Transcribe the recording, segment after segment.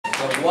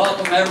So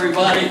welcome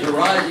everybody to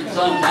Rising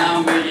Sun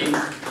Town Meeting.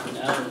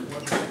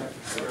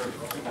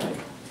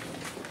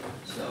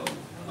 So,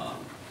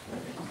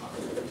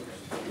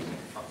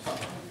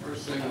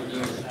 first thing we'll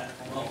do is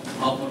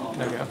I'll put on.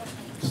 There you go.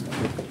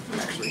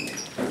 Actually,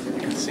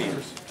 you can see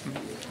yours.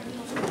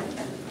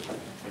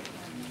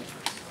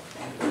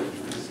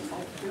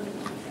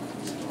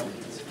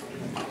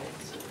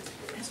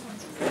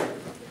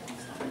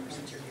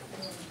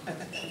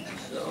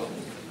 So,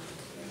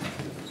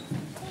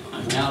 I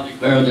now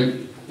declare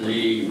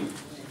the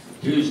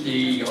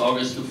Tuesday,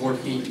 August the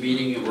 14th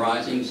meeting of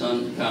Rising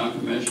Sun Town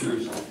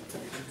Commissioners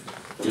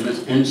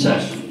in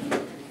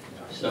session.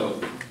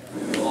 So,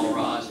 we will all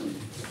rise and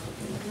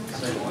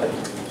say the pledge.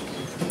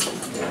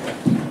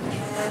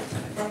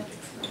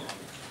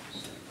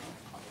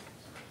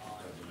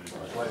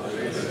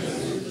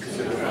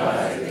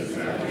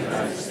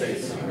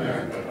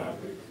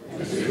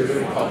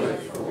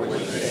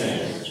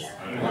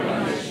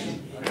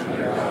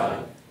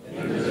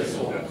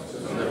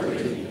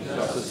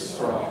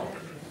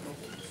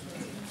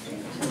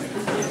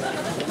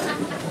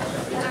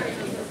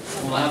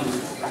 We'll have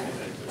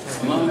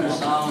a moment of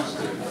silence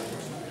to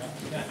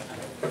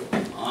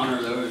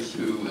honor those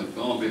who have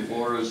gone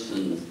before us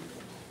and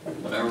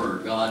whatever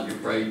God you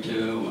pray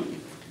to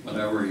and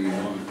whatever you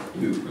want to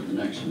do for the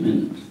next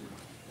minute.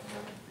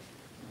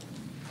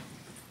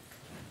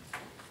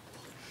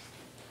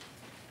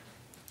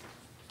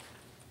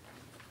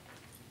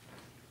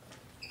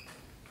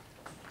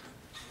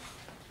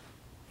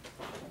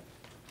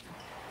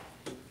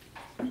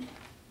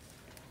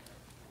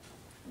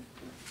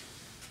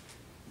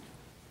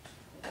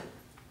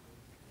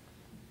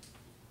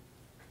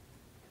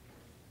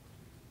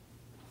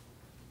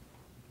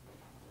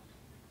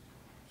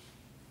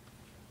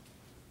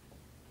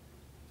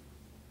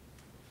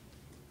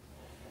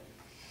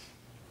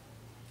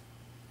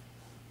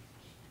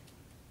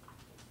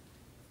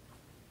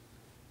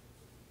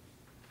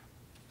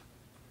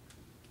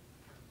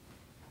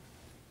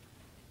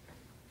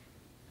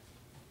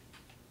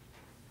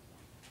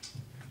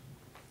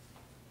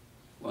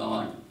 Well,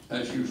 I,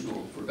 as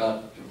usual,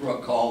 forgot to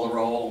call the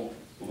roll.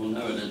 We'll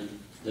note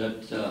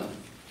that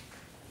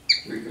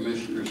three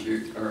commissioners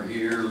are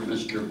here.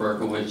 Mr.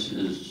 Berkowitz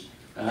is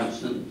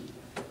absent,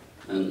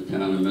 and the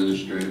town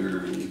administrator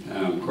and the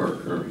town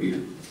clerk are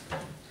here.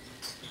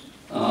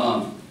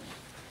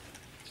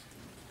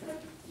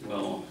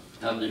 We'll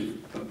have the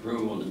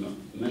approval of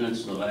the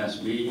minutes of the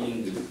last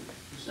meeting.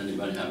 Does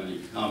anybody have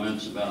any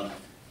comments about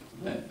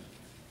that?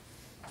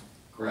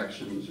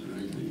 Corrections or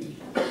anything?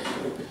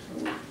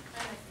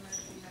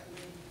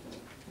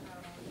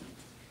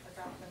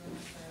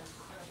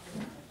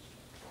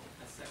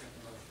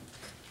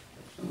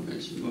 Okay,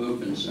 it's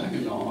moved and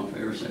second. All in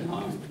favor, say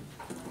aye.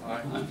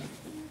 Aye.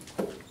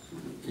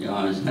 The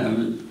ayes have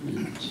it.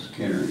 It's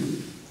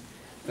carried.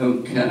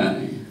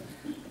 Okay.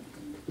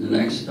 The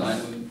next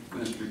item,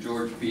 Mr.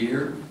 George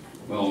Beer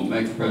will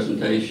make a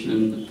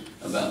presentation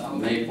about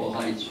Maple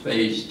Heights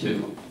Phase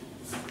 2.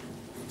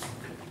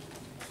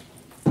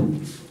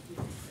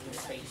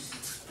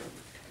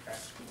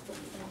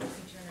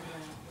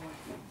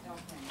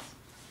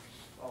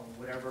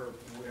 Whatever.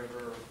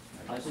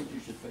 I think you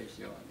should face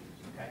the audience.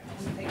 Okay,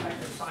 I'm gonna take back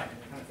the side and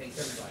kind of face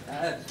everybody.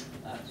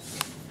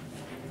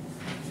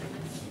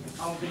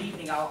 Good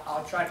evening.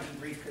 I'll try to be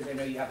brief because I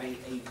know you have a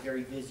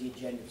very busy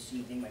agenda this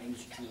evening. My name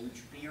is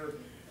George Beer.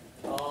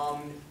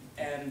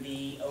 I'm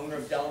the owner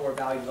of Delaware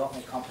Valley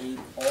Development Company,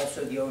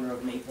 also the owner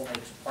of Maple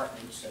Heights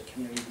Apartments, a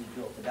community we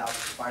built about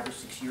 5 or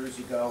 6 years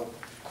ago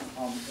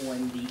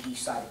on the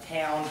east side of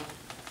town.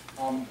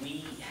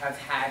 We have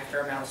had a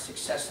fair amount of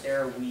success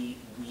there. We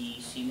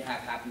seem to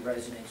have happy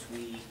residents.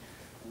 We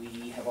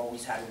have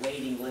always had a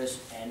waiting list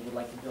and would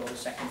like to build a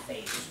second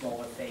phase, a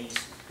smaller phase,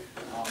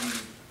 on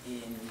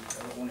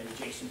an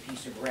adjacent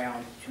piece of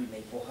ground to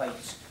Maple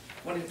Heights.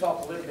 I wanted to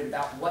talk a little bit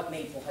about what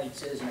Maple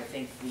Heights is, and I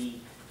think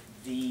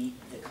the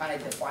kind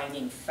of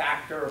defining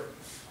factor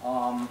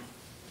on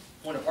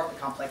apartment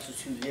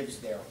complexes who lives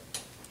there.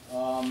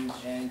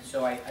 And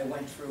so I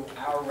went through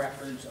our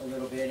records a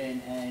little bit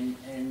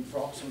and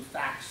brought some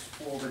facts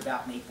forward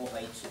about Maple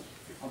Heights.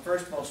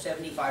 First of all,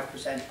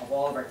 75% of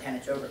all of our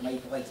tenants over at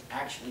Maple Heights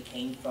actually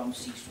came from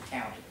Cecil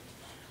County.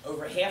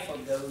 Over half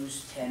of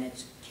those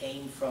tenants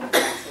came from the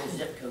actual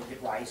zip code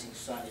that Rising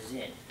Sun is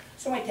in.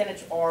 So my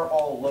tenants are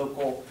all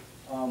local.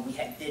 We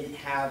didn't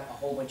have a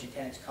whole bunch of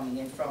tenants coming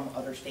in from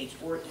other states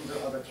or either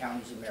other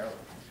counties in Maryland.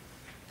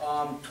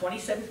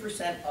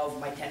 27% of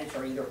my tenants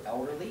are either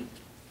elderly,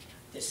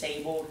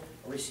 disabled,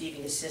 or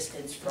receiving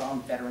assistance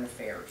from Veteran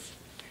Affairs.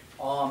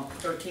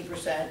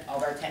 13%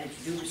 of our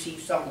tenants do receive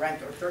some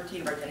rent, or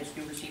 13 of our tenants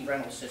do receive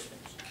rental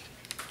assistance.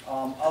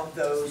 Of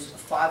those,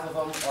 5 of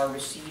them are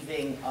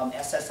receiving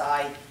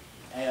SSI,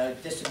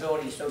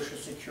 disability, Social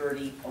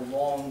Security,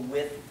 along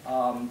with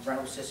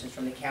rental assistance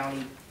from the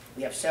county.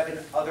 We have 7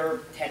 other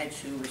tenants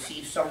who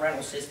receive some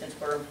rental assistance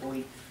but are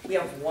employed. We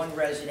have 1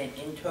 resident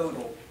in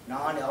total,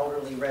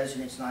 non-elderly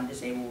residents,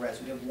 non-disabled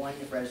residents. We have 1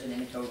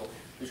 resident in total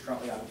who's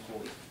currently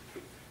unemployed.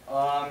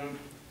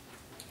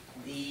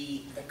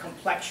 the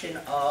complexion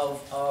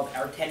of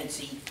our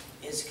tenancy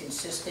is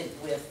consistent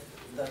with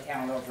the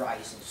town of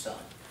Rising Sun.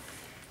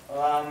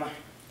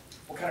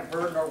 What kind of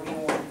burden are we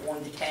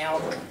on the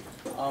town?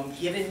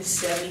 Given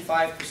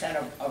 75%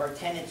 of our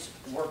tenants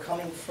were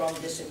coming from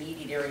this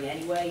immediate area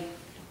anyway,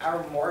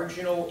 our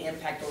marginal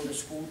impact on the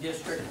school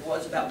district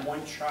was about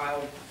 1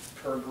 child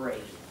per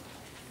grade.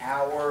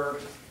 Our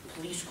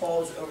police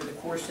calls over the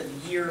course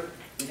of the year,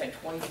 we've had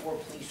 24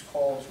 police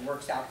calls,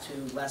 works out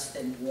to less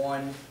than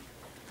one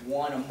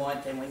a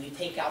month. And when you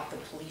take out the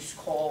police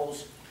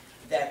calls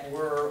that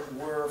were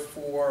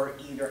for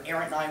either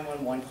errant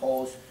 911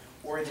 calls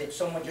or that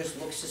someone just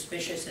looks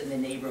suspicious in the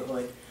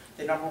neighborhood,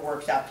 the number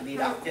works out to be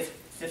about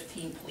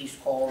 15 police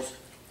calls,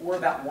 or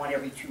about 1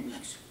 every 2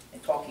 weeks.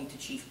 And talking to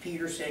Chief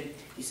Peterson,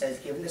 he says,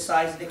 given the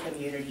size of the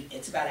community,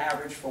 it's about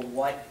average for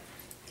what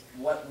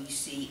we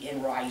see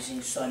in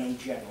Rising Sun in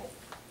general.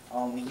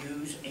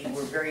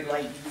 We're very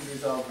light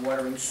users of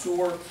water and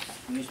sewer.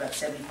 We use about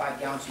 75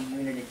 gallons a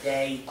unit a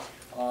day.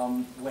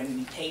 When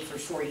we pay for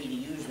sewer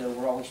EDUs, though,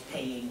 we're always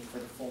paying for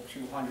the full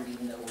 200,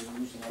 even though we're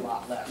using a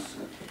lot less.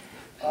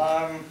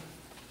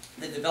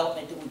 The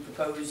development that we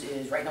propose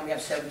is, right now we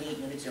have 78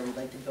 units there. We'd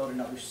like to build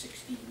another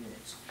 60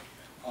 units.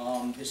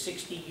 The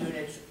 60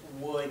 units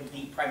would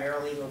be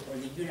primarily, or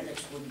the unit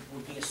mix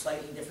would be a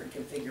slightly different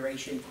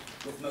configuration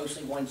with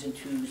mostly 1s and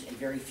 2s and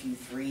very few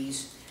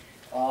 3s.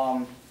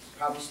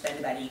 Probably spend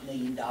about $8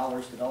 million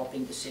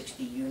developing the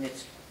 60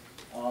 units.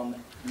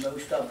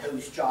 Most of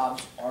those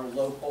jobs are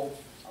local.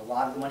 A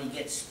lot of the money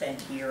gets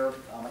spent here.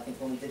 I think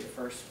when we did the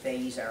first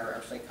phase,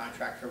 our site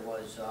contractor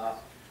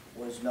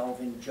was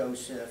Melvin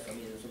Joseph. I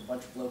mean, there's a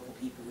bunch of local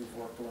people who've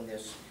worked on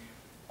this.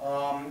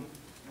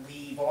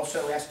 We've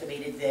also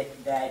estimated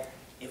that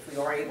if we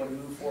are able to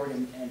move forward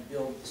and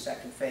build the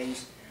second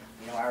phase,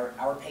 you know,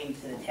 our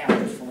payment to the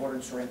town for water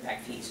and sewer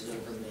impact fees is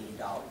over $1 million.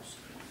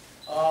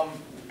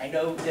 I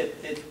know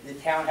that the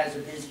town has a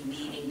busy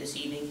meeting this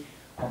evening.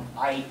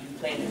 I do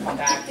plan to come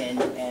back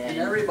and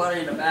everybody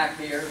in the back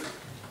here,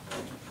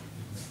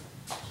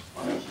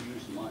 why don't you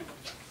use the mic?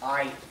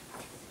 I'm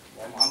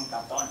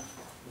about done.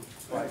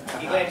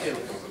 Be glad to.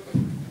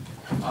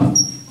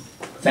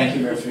 Thank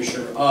you, Mayor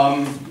Fisher.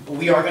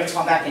 We are going to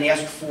come back and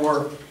ask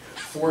for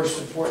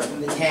support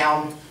from the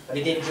town, but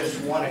I didn't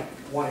just want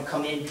to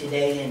come in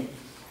today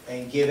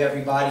and give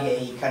everybody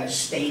a kind of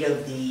state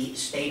of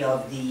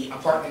the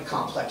apartment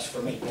complex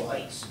for Maple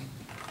Heights.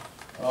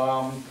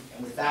 And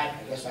with that,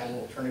 I guess I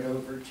will turn it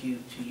over to you,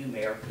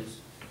 Mayor, because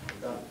I'm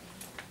done.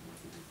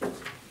 You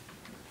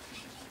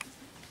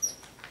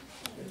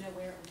know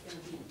where it was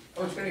going to be?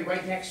 Oh, it's going to be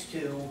right next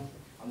to.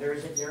 There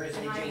is an Behind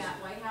adjacent.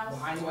 that White House?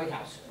 Behind the White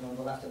House, and on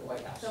the left of the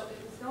White House. So it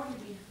was going to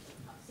be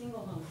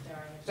single homes there,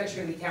 I It's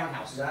actually going to be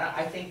townhouses.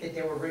 I think that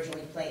they were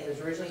originally planned, there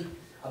was originally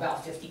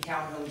about 50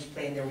 townhomes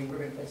planned there. We were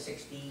going to put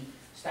 60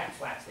 stacked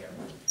flats there.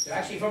 So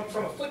actually,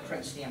 from a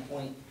footprint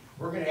standpoint,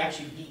 we're going to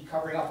actually be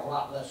covering up a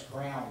lot less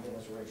ground than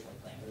was originally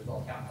planned. It was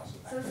all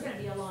townhouses back So it's there. going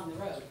to be along the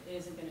road, it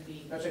isn't going to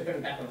be, That's going to be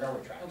back on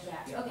railroad tracks. oh,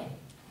 back, Yeah. okay.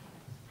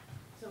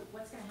 So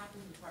what's going to happen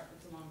to the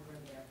apartments along the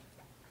road there?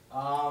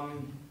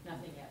 No,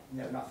 Nothing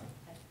yet? nothing.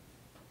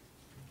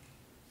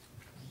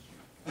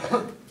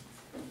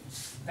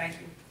 Thank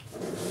you.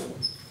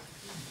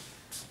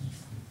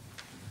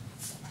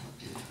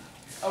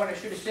 Oh, and I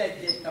should have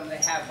said that I'm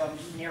going to have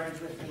Eden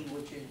Aarons with me, who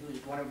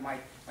is one of my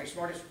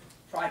smartest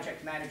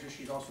project managers.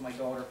 She's also my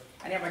daughter.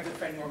 And I have my good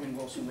friend Norman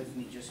Wilson with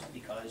me just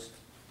because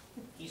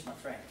he's my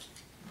friend.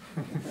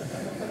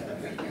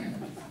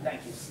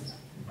 Thank you.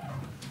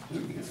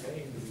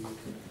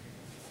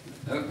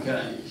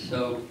 Okay,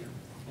 so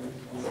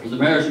for the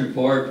mayor's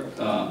report,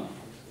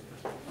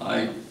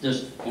 I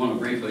just want to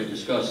briefly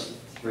discuss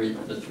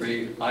the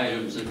three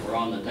items that were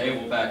on the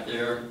table back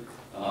there.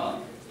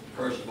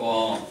 First of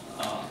all,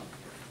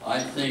 I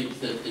think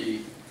that the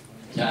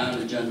town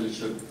agenda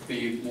should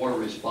be more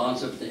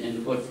responsive to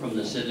input from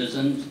the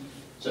citizens.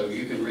 So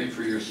you can read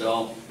for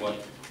yourself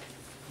what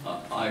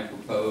I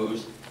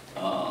proposed,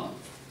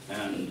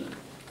 and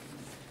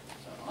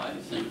I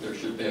think there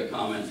should be a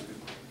comment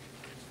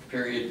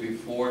period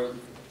before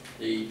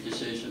the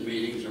decision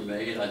meetings are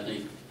made. I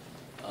think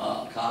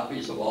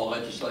copies of all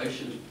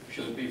legislation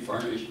should be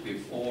furnished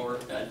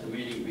at the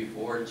meeting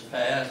before it's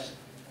passed,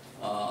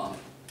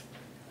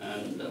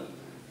 and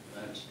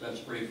that's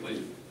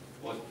briefly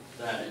what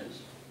that is.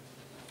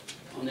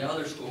 On the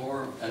other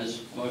score,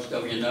 as most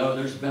of you know,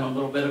 there's been a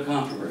little bit of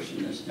controversy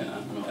in this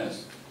town in the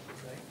last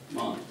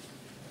month.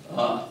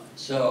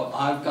 So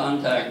I've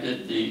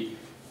contacted the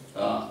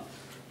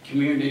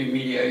Community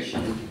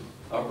Mediation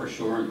Upper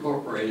Shore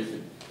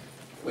Incorporated,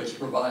 which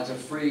provides a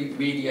free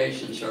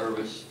mediation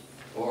service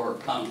or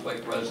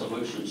conflict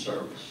resolution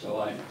service. So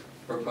I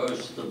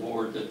propose to the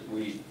board that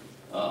we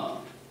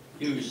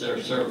use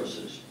their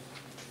services.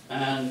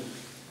 And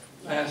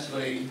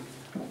lastly,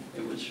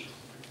 it was,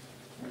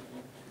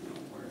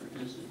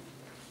 where is it?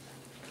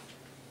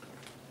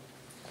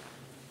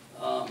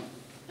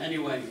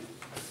 Anyway,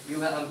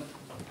 you have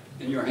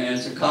in your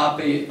hands a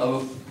copy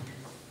of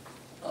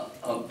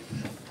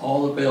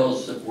all the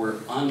bills that were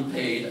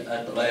unpaid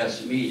at the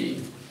last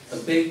meeting. A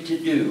big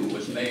to-do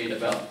was made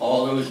about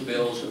all those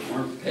bills that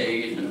weren't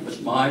paid, and it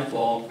was my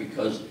fault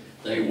because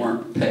they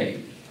weren't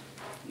paid.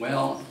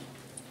 Well,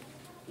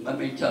 let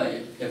me tell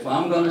you, if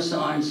I'm going to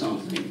sign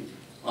something,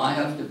 I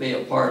have to be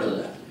a part of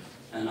that.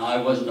 And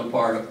I wasn't a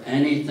part of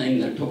anything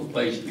that took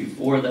place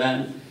before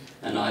that,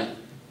 and I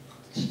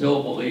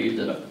still believe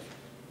that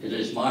it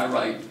is my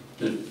right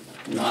to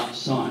not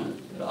sign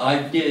it. But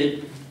I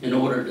did in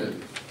order to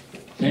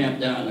tamp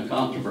down the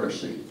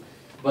controversy.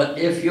 But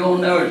if you'll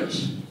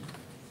notice,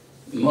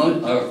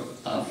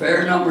 a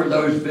fair number of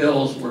those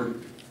bills were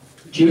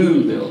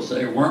June bills.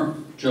 They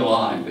weren't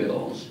July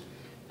bills.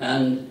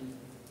 And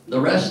the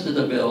rest of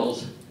the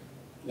bills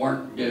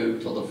weren't due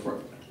till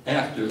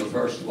after the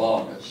 1st of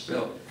August.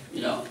 So,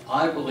 you know,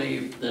 I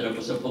believe that it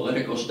was a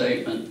political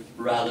statement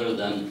rather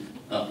than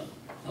a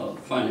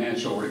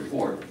financial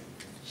report.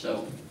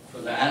 So, for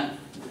that,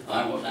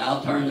 I will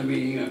now turn the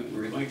meeting and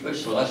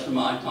relinquish the rest of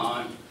my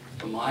time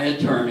to my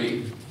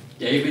attorney,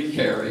 David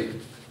Carey,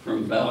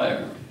 from Bel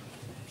Air.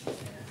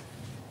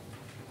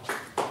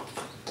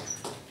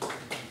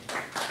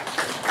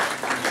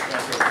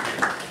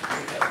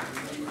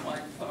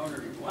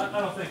 I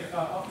don't think,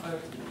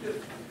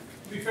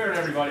 to be fair to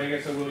everybody, I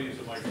guess I will use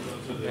the microphone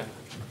so that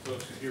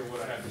folks can hear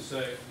what I have to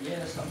say.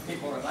 Yeah, some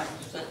people are like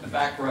to sit in the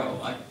back row,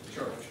 like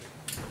church.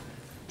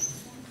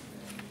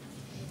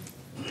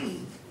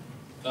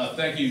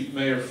 Thank you,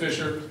 Mayor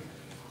Fisher,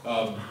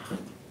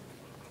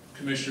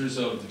 commissioners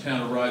of the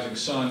town of Rising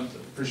Sun.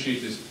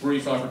 Appreciate this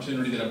brief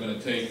opportunity that I'm going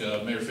to take.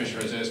 Mayor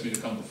Fisher has asked me to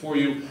come before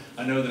you.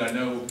 I know that I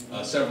know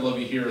several of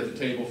you here at the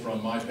table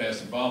from my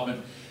past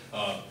involvement.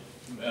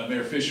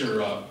 Mayor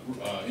Fisher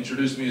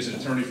introduced me as an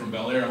attorney from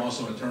Bel Air. I'm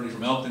also an attorney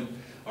from Elkton.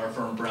 Our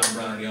firm,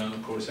 Brown & Young,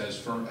 of course,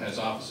 has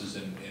offices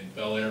in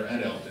Bel Air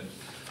and Elkton.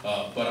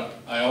 But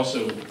I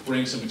also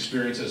bring some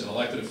experience as an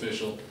elected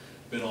official.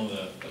 Been on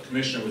the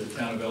commissioner with the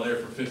town of Bel Air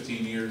for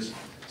 15 years,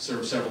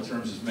 served several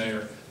terms as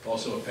mayor,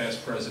 also a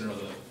past president of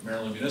the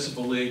Maryland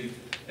Municipal League,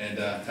 and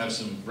have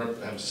some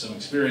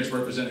experience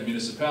representing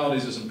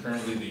municipalities, as I'm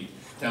currently the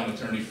town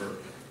attorney for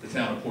the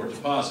town of Port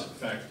Deposit. In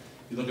fact,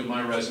 you look at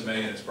my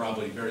resume, and it's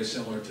probably very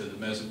similar to the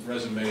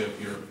resume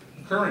of your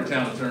current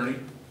town attorney,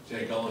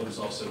 Jay Gullo, who's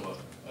also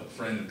a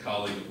friend and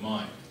colleague of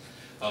mine.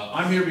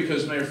 I'm here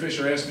because Mayor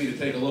Fisher asked me to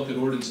take a look at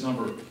ordinance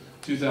number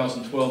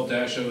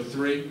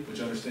 2012-03,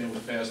 which I understand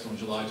was passed on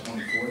July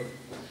 24th,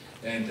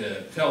 and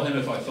tell him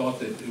if I thought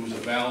that it was a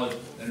valid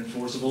and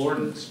enforceable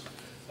ordinance.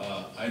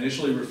 I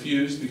initially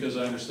refused because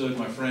I understood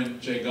my friend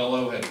Jay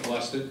Gullo had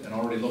blessed it and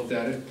already looked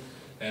at it,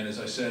 and as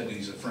I said,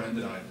 he's a friend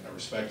and I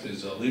respect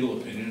his legal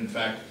opinion. In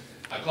fact,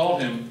 I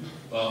called him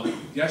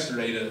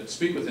yesterday to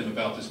speak with him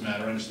about this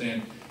matter. I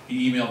understand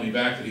he emailed me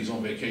back that he's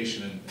on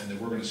vacation and that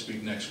we're going to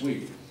speak next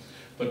week.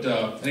 But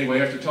anyway,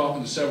 after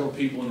talking to several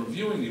people and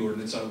reviewing the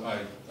ordinance, and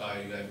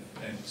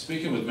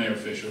speaking with Mayor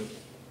Fisher,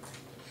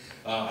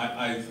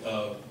 I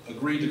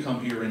agreed to come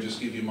here and just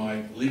give you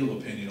my legal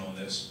opinion on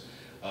this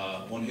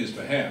on his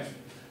behalf.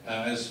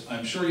 As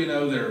I'm sure you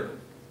know, there are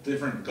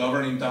different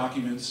governing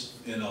documents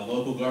in a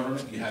local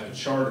government. You have a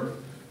charter,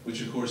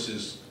 which of course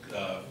is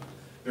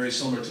very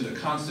similar to the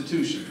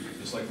Constitution,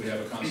 just like we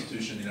have a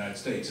Constitution in the United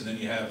States. And then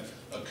you have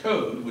a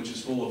code, which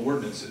is full of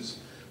ordinances,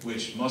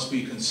 which must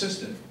be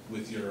consistent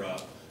with your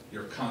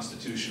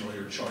Constitution or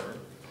your charter.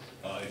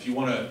 If you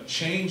want to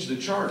change the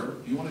charter,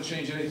 you want to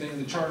change anything in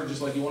the charter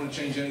just like you want to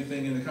change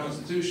anything in the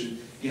Constitution,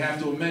 you have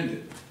to amend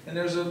it. And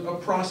there's a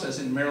process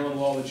in Maryland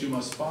law that you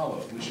must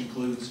follow, which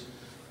includes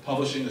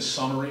publishing a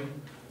summary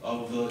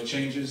of the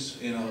changes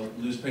in a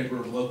newspaper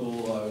of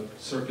local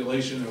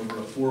circulation over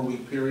a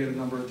 4-week period a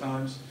number of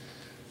times,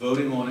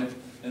 voting on it,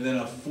 and then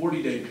a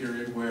 40-day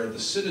period where the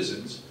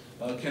citizens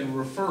can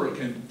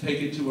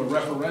take it to a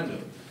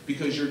referendum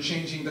because you're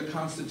changing the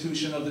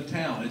Constitution of the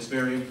town. It's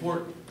very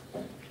important.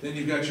 Then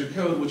you've got your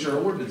code, which are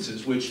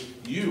ordinances, which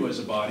you as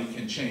a body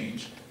can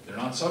change. They're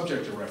not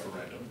subject to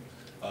referendum.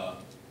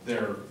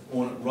 They're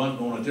run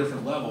on a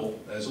different level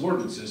as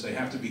ordinances. They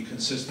have to be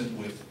consistent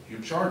with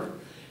your charter.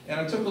 And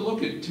I took a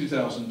look at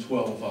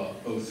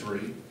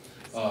 2012-03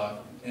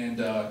 and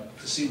to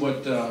see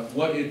what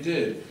it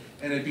did.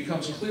 And it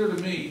becomes clear to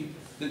me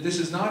that this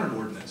is not an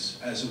ordinance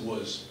as it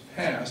was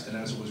passed and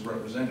as it was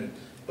represented,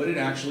 but it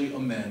actually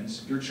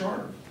amends your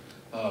charter.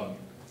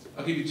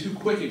 I'll give you 2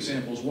 quick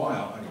examples why.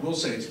 I will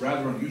say it's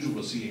rather unusual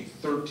to see a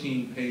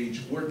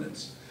 13-page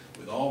ordinance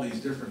with all these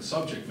different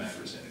subject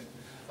matters in it.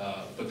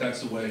 But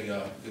that's the way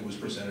it was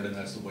presented and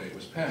that's the way it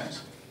was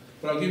passed.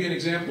 But I'll give you an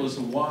example as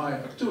to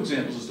why, 2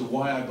 examples as to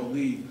why I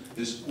believe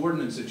this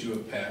ordinance that you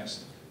have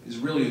passed is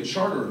really a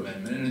charter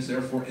amendment and is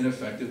therefore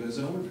ineffective as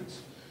an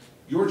ordinance.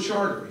 Your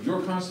charter,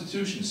 your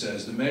Constitution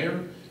says the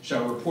mayor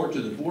shall report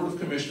to the Board of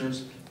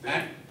Commissioners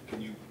at...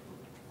 Can you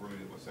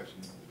read what section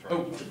of the charter?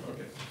 Oh,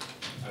 okay.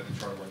 I have the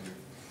charter right here.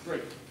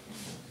 Great.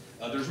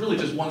 There's really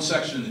just one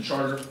section in the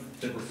charter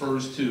that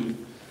refers to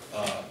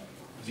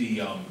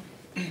the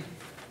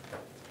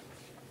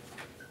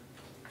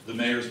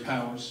mayor's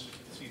powers.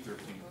 C13.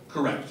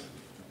 Correct.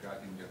 God,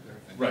 you can get there.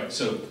 Thank Right,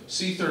 so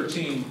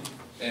C13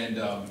 and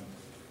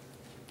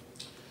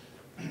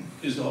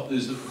is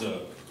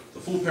the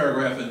full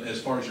paragraph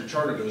as far as your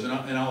charter goes, and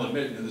I'll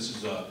admit, this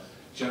is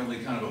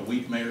generally kind of a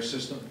weak mayor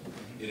system.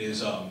 It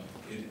is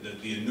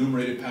the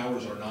enumerated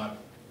powers are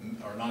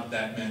not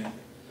that many.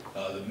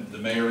 The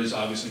mayor is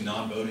obviously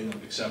non-voting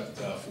except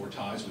for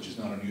ties, which is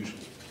not unusual.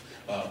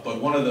 But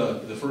one of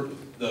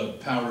the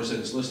powers that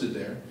is listed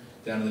there,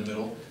 down in the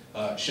middle,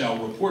 shall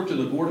report to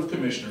the Board of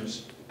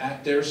Commissioners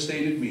at their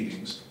stated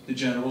meetings the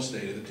general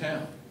state of the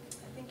town.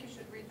 I think you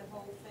should read the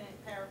whole thing,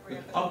 paragraph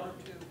in I'll- order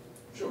to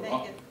Sure.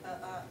 make it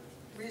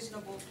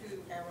reasonable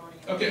to our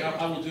audience. Okay,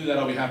 I will do that.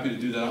 I'll be happy to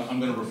do that. I'm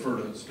going to refer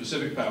to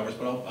specific powers,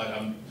 but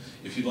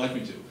if you'd like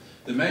me to.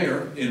 The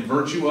mayor, in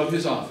virtue of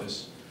his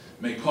office,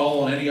 may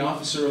call on any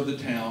officer of the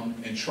town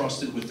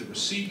entrusted with the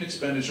receipt and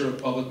expenditure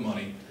of public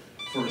money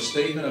for a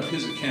statement of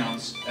his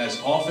accounts as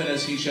often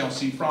as he shall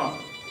see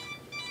proper.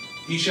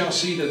 He shall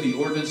see that the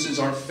ordinances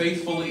are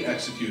faithfully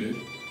executed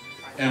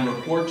and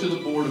report to the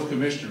Board of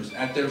Commissioners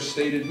at their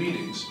stated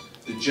meetings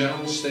the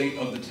general state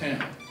of the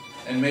town,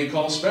 and may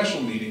call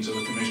special meetings of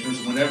the commissioners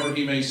whenever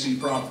he may see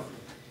proper.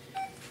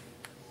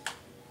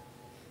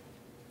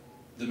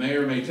 The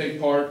mayor may take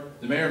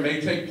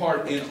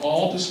part in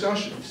all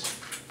discussions,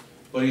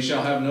 but he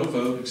shall have no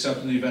vote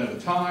except in the event of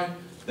a tie.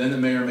 Then the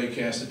mayor may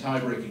cast a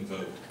tie-breaking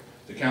vote.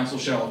 The council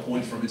shall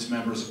appoint from its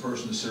members a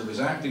person to serve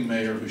as acting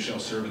mayor, who shall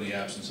serve in the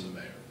absence of the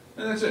mayor.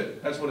 And that's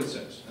it. That's what it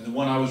says. And the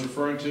one I was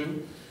referring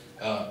to,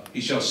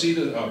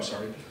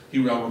 he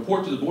will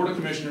report to the Board of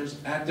Commissioners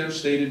at their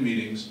stated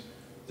meetings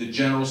the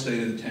general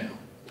state of the town.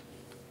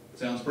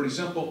 Sounds pretty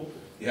simple.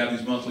 You have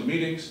these monthly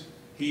meetings.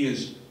 He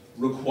is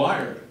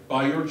required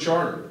by your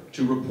charter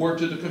to report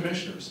to the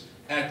commissioners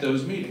at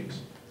those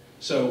meetings.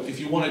 So if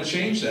you want to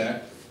change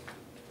that,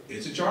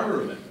 it's a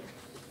charter amendment.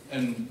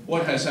 And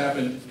what has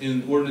happened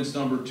in ordinance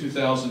number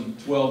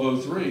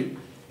 2012-03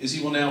 is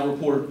he will now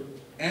report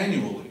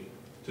annually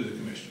to the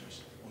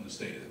commissioners on the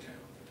state of the town.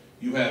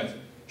 You have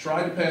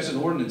tried to pass an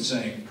ordinance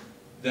saying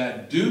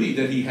that duty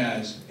that he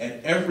has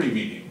at every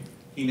meeting,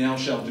 he now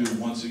shall do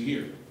once a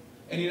year.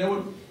 And you know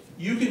what?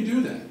 You can do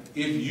that.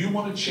 If you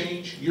want to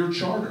change your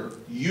charter,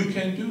 you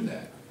can do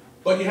that.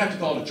 But you have to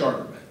call it a charter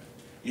amendment.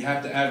 You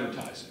have to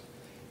advertise it.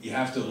 You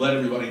have to let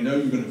everybody know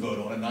you're going to vote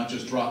on it, not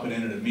just drop it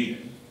in at a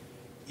meeting.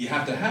 You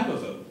have to have a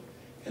vote.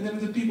 And then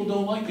if the people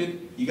don't like it,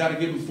 you got to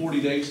give them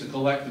 40 days to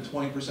collect the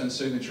 20%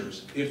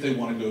 signatures if they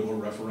want to go to a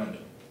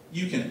referendum.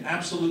 You can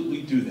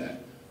absolutely do that.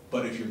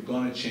 But if you're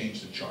going to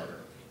change the charter,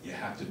 you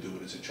have to do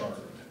it as a charter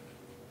amendment.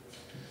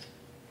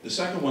 The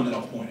second one that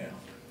I'll point out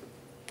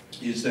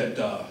is that,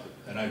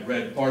 and I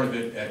read part of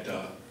it at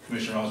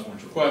Commissioner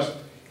Osborne's request,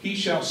 he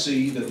shall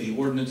see that the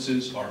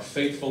ordinances are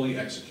faithfully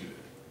executed.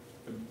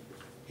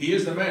 He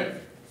is the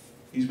mayor.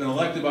 He's been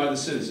elected by the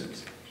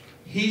citizens.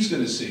 He's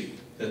going to see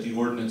that the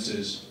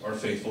ordinances are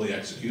faithfully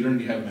executed, and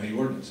you have many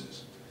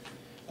ordinances.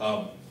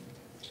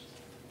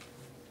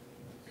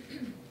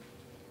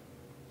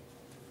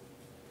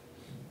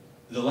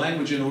 The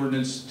language in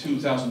ordinance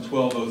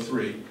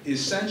 2012-03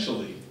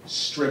 essentially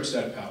strips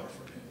that power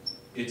from him.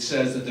 It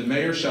says that the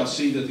mayor shall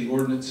see that the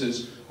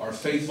ordinances are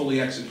faithfully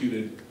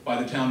executed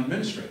by the town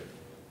administrator.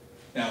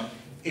 Now,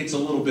 it's a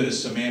little bit of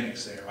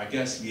semantics there. I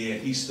guess, yeah,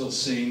 he's still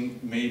seeing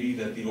maybe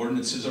that the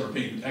ordinances are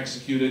being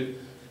executed,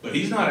 but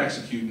he's not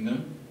executing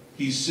them.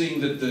 He's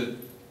seeing that the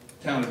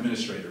town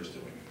administrator is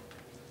doing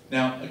it.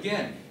 Now,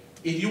 again,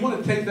 if you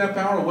want to take that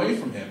power away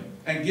from him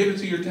and give it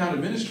to your town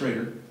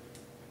administrator,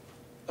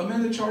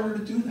 amend the charter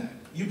to do that.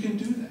 You can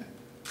do that.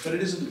 But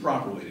it isn't the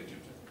proper way to do it.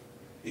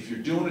 If you're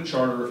doing a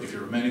charter, if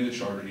you're amending the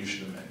charter, you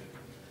should amend it.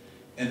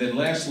 And then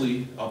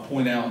lastly, I'll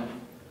point out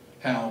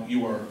how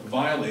you are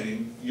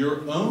violating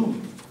your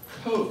own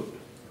code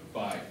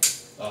by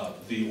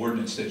the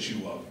ordinance that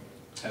you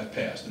have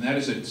passed. And that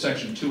is at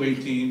section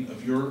 218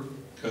 of your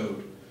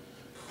code,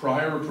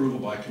 prior approval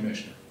by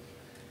commissioner.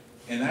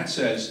 And that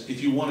says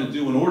if you want to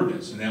do an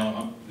ordinance, and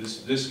now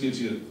this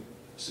gives you,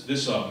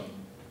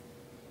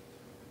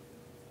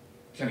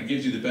 kind of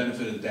gives you the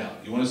benefit of the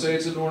doubt. You want to say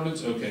it's an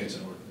ordinance? Okay, it's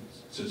an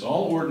ordinance. It says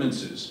all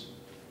ordinances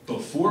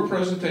before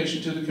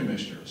presentation to the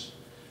commissioners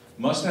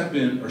must have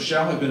been or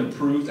shall have been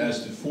approved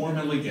as to form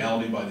and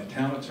legality by the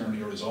town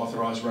attorney or his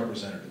authorized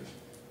representative,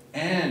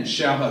 and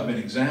shall have been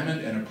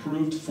examined and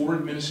approved for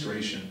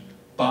administration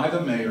by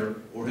the mayor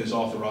or his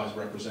authorized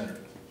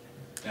representative.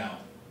 Now,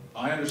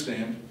 I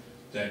understand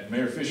that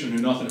Mayor Fisher knew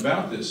nothing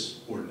about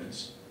this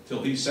ordinance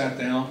until he sat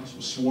down,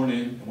 was sworn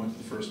in, and went to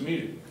the first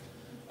meeting.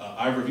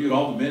 I've reviewed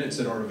all the minutes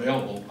that are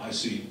available. I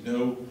see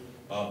no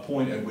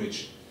point at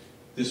which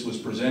this was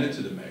presented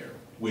to the mayor,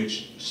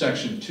 which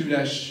section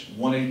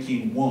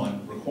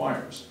 2-118.1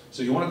 requires.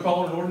 So you want to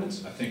call it an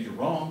ordinance? I think you're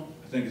wrong.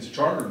 I think it's a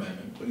charter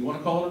amendment. But you want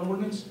to call it an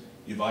ordinance?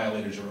 You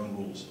violated your own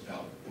rules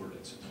about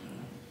ordinances.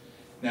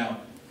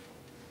 Now,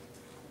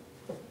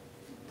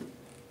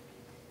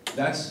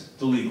 that's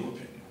the legal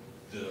opinion.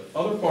 The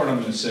other part I'm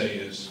going to say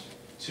is,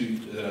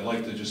 that I'd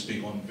like to just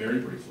speak on very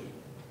briefly,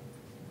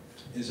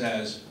 is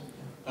as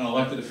an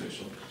elected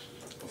official,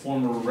 a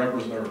former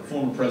president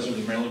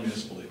of the Maryland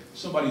Municipal League,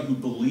 somebody who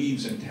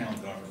believes in town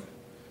government,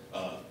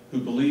 who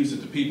believes that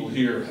the people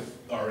here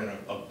are in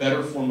a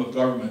better form of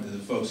government than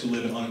the folks who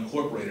live in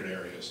unincorporated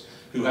areas,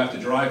 who have to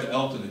drive to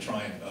Elton to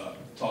try and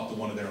talk to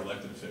one of their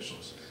elected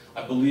officials.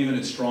 I believe in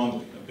it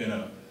strongly. I've been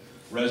a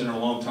resident a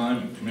long time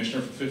and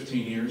commissioner for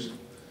 15 years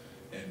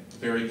and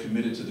very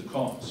committed to the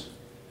cause.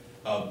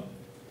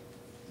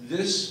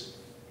 This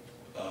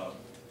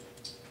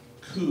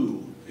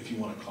coup, if you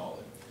want to call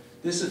it,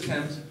 this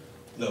attempt,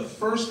 the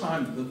first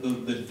time,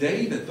 the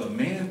day that the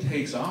man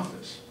takes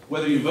office,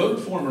 whether you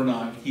voted for him or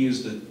not, he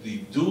is the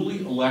duly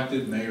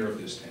elected mayor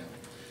of this town.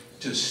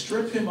 To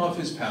strip him of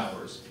his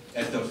powers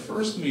at the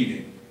first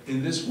meeting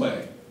in this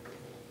way,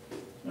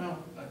 well,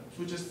 I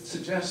would just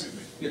suggest,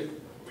 yeah. Are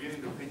we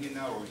getting an opinion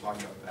now, or are we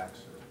talking about facts,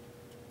 sir?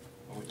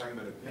 Are we talking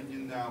about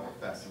opinion now or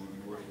facts?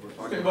 We're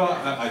talking Okay, well,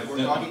 about, we're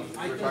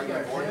talking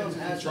about ordinance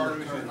and charter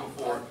revision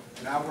before,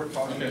 now we're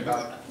talking Okay.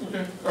 about.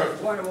 Okay, all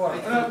right. Point of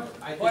order.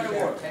 I Point think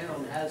of our order.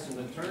 town has an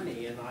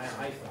attorney, and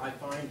I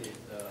find it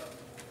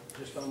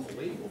just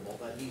unbelievable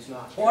that he's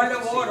not. here Point to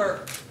of see order.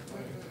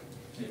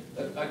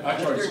 I tried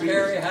to Mr. speak.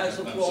 Carey has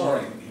the I'm floor.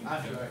 sorry.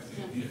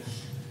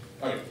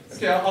 Yeah.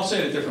 Okay, I'll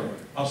say it a different way.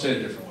 I'll say it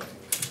a different way.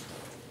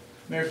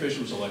 Mayor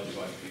Fisher was elected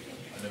by the people.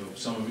 I know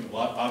some of you,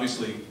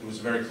 obviously, it was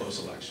a very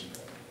close election.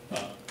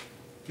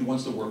 He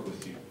wants to work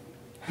with you.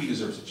 He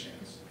deserves a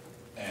chance.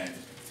 And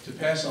to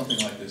pass something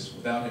like this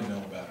without him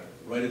knowing about it,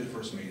 right at the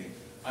first meeting,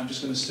 I'm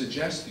just going to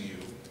suggest to you,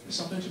 is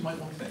something that you might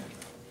want to think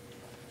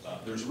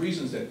about. There's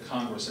reasons that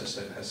Congress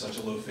has such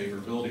a low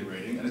favorability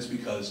rating, and it's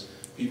because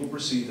people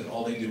perceive that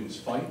all they do is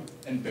fight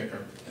and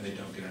bicker, and they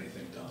don't get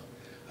anything done.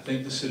 I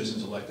think the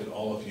citizens elected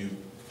all of you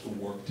to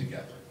work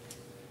together.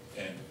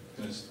 And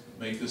I'm going to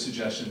make the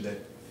suggestion that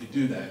you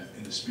do that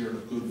in the spirit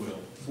of goodwill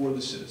for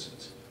the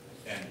citizens,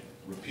 and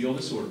repeal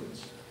this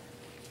ordinance,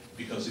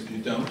 because if you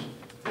don't,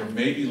 there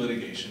may be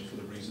litigation for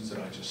the reasons that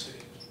I just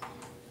stated.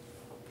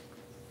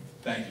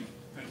 Thank you.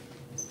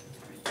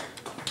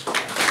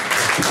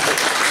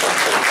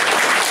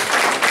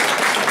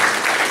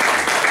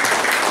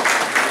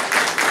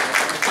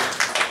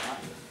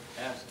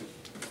 Ask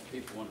if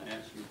people want to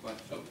ask you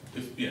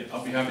questions. Yeah,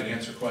 I'll be happy to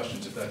answer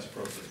questions if that's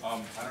appropriate. I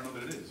don't know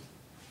that it is.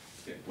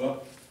 Okay,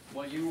 well,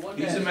 Well, you want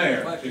to he's ask the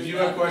mayor. questions, If you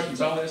have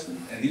questions, I'll ask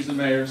them, and he's the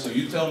mayor, so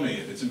you tell me.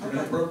 If it's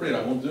inappropriate,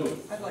 I won't do it.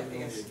 I'd like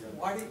to ask,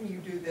 why didn't you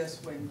do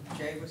this when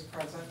Jay was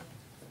president?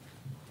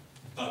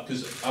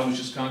 Because I was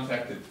just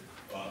contacted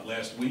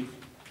last week.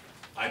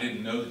 I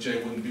didn't know that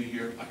Jay wouldn't be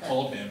here. I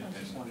called him, and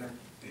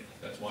yeah,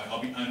 that's why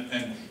I'll be,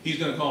 and he's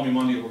gonna call me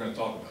Monday, and we're gonna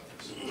talk about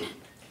this.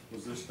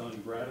 Was this done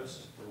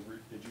gratis, or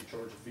did you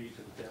charge a fee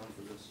to the town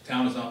for this?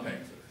 Town is not paying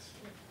for this.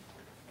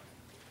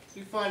 Do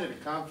you find it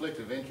a conflict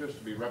of interest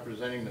to be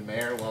representing the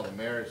mayor while the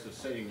mayor is the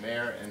sitting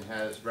mayor and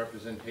has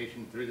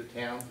representation through the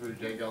town, through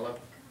Jay Gullo?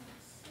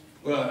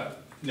 Well,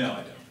 no,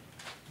 I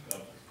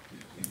don't.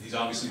 He's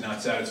obviously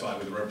not satisfied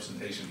with the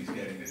representation he's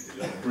getting.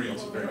 They don't agree on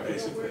some very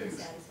basic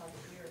things.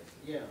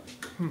 Yeah,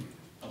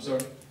 I'm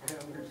sorry?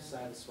 I'm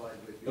dissatisfied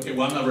with you. Okay,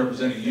 well, I'm not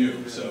representing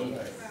you, so,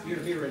 You're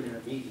here in your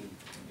meeting.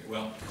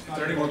 well, is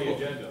there any more?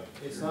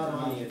 It's not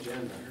on the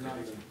agenda. You're not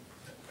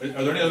even.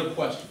 Are there any other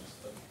questions?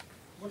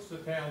 What's the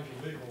town's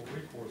legal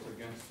recourse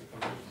against the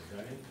commissioners,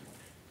 any?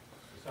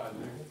 Besides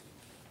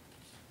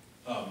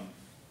legal?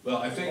 Well,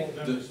 I think, Hold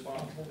them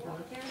responsible for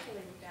it? Carefully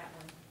with that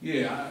one.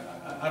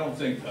 yeah, I don't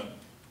think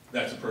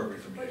that's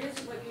appropriate for me. But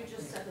isn't what you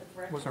just said the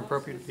threat? Wasn't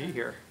appropriate to be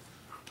here.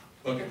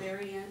 At Okay, the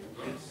very end?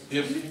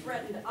 If- You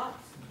threatened us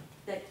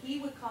that he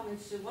would come and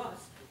sue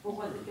us for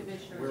what the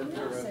commissioners We're did.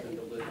 open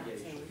to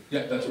litigation.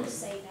 yeah, that's Didn't right.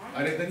 say that.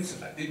 I didn't say,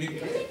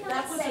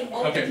 That was an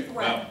okay, open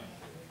well, threat.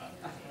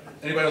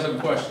 anybody else have a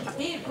question?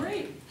 He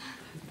agreed.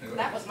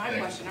 That was my Thank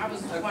you. question. I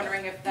was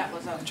wondering if that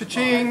was a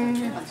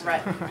Cha-ching! a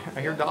threat.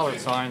 I hear dollar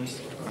signs.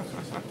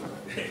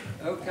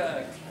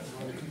 Okay,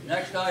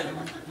 next item.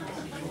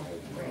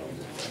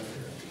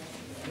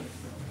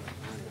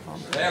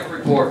 Staff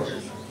reports.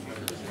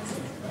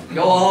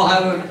 You'll all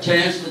have a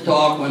chance to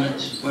talk when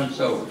it's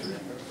over.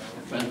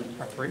 When-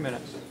 3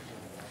 minutes.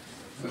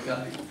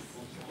 Okay.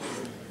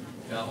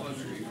 Calvin,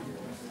 are you-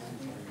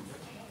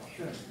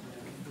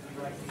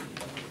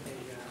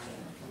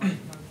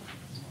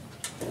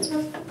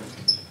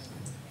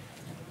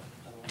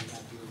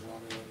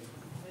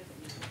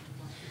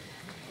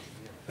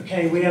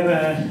 Okay, we have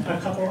a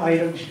couple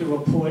items to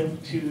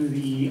report to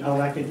the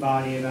elected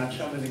body about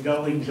some of the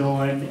goings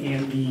on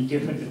in the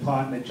different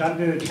departments.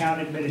 Under town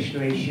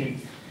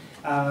administration,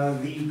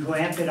 the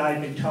grant that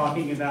I've been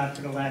talking about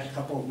for the last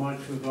couple of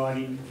months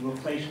regarding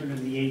replacement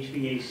of the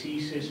HVAC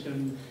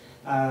system,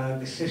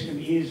 the system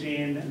is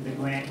in, the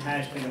grant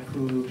has been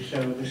approved, so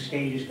the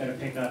state is going to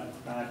pick up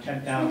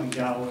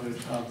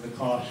 $10,000 of the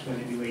cost for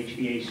the new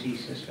HVAC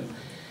system.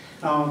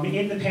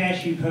 In the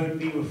past, you've heard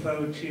me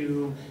refer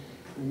to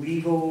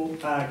legal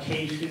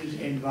cases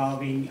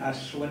involving a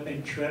slip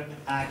and trip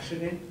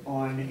accident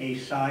on a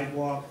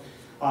sidewalk.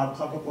 Our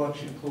public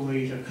works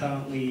employees are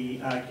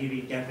currently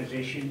giving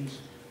depositions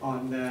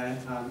on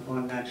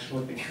that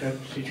slip and trip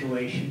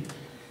situation.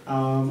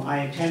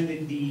 I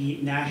attended the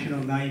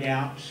National Night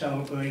Out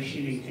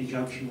celebration in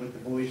conjunction with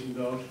the Boys and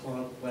Girls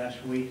Club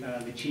last week.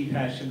 The chief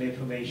has some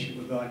information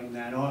regarding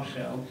that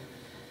also.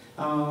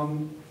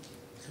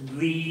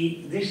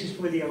 This is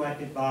for the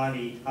elected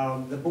body.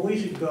 The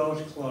Boys and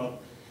Girls Club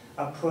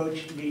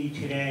approached me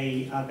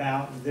today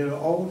about their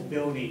old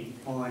building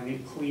on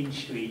Queen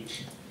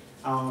Street,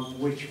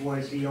 which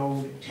was the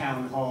old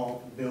town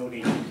hall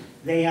building.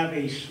 They have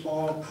a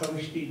small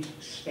postage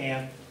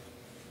stamp,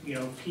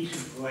 piece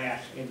of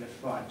glass in the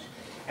front,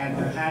 and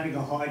they're having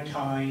a hard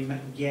time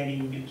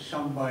getting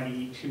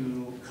somebody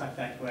to cut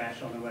that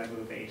glass on a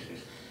regular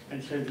basis.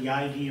 And so the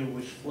idea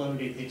was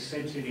floated that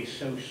since it is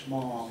so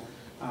small,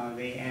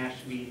 they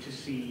asked me to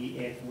see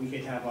if we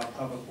could have our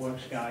public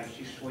works guys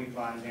just swing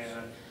by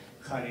there,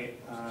 cut it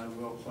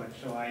real quick.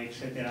 So I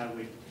said that I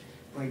would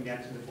bring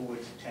that to the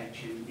board's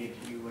attention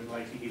if you would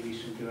like to give me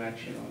some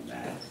direction on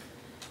that.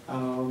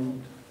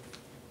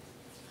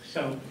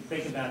 So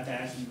think about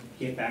that and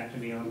get back to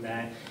me on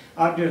that.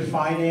 Under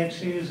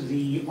finances,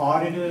 the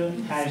auditor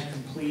has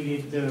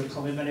completed the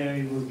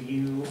preliminary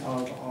review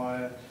of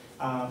our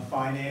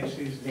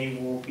finances. They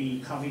will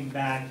be coming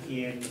back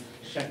in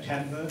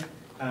September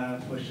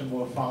for some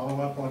more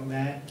follow-up on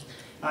that.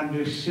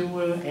 Under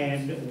sewer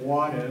and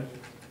water,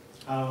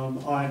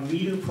 our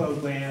meter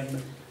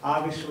program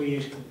obviously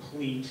is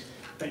complete,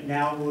 but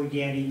now we're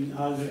getting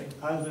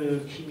other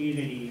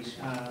communities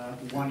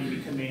wanting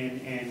to come in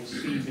and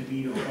see the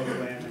meter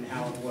program and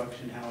how it works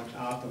and how it's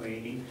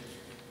operating.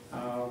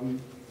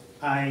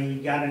 I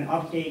got an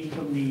update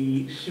from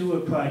the sewer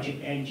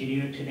project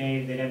engineer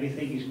today that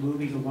everything is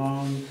moving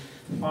along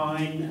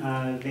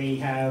fine. They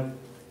have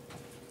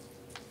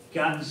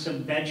gotten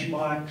some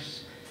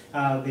benchmarks.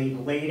 They've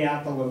laid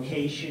out the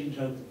locations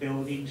of the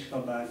buildings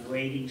from a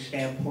grading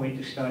standpoint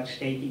to start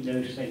staking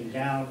those things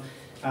out.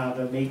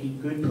 They're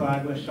making good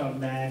progress on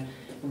that.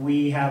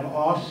 We have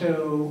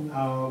also,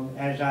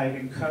 as I've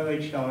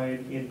encouraged our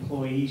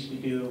employees to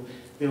do,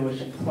 there were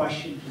some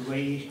questions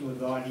raised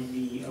regarding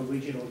the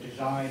original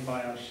design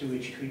by our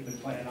sewage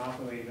treatment plant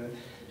operator.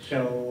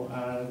 So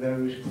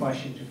those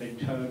questions have been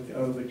turned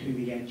over to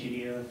the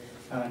engineer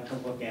to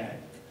look at.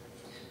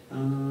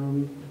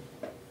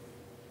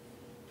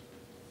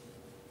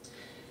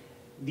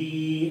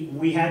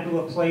 We had to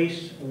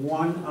replace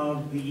one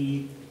of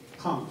the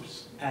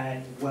pumps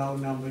at well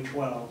number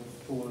 12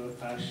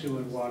 for sewer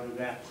and water.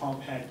 That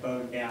pump had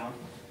burned down,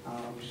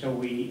 so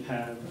we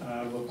have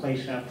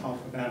replaced that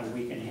pump about a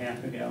week and a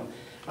half ago.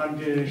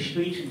 Under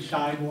streets and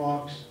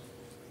sidewalks,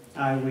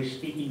 I was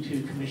speaking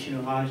to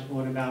Commissioner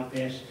Osborne about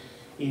this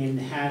in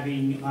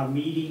having a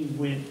meeting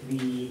with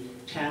the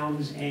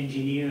town's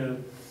engineer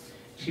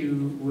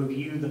to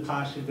review the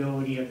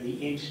possibility of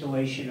the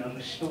installation of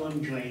a storm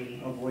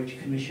drain, of which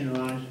Commissioner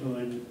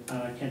Osborne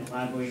can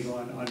elaborate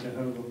on under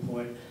her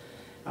report.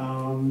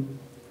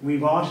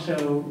 We've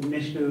also,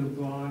 Mr.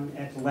 Braun,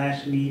 at the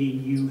last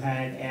meeting, you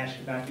had asked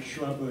about the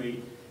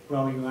shrubbery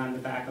growing around the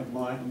back of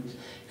Martin's.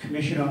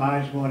 Commissioner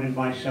Osborne and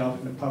myself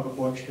and the Public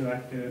Works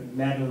Director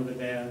met over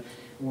there.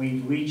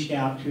 We reached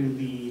out to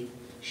the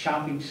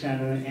shopping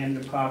center and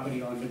the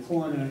property on the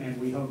corner, and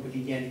we hope to be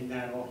getting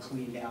that all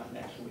cleaned out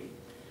next week.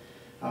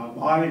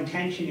 Our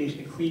intention is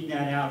to clean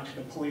that out to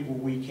the point where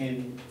we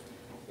can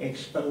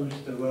expose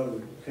the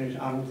road, because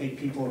I don't think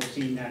people have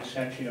seen that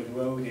section of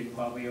road in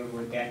probably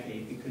over a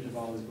decade because of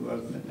all the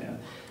growth in there.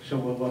 So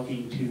we're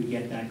looking to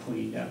get that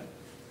cleaned up.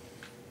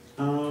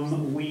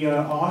 We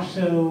are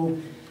also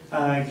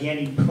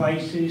getting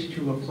prices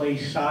to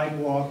replace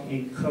sidewalk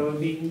and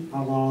curbing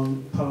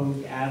along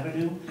Pogue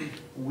Avenue.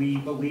 We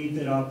believe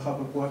that our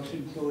public works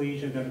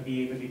employees are going to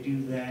be able to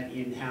do that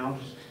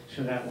in-house,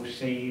 so that will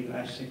save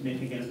a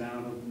significant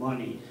amount of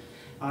money.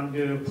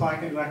 Under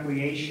Park and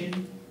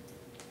Recreation,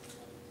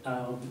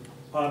 our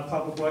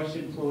public works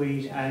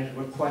employees, as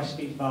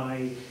requested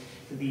by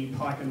the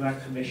Park and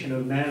Rec Commissioner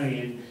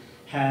Marion,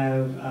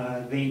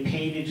 have they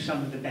painted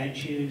some of the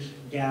benches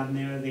down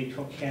there. They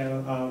took care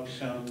of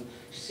some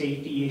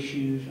safety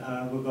issues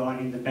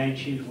regarding the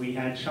benches. We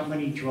had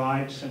somebody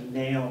drive some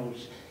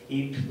nails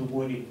into the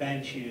wooden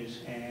benches,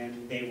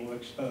 and they were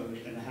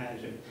exposed and a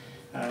hazard.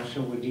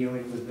 So we're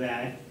dealing with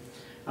that.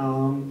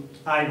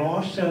 I've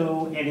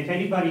also, and if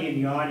anybody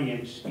in the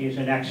audience is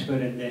an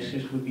expert in this,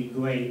 this would be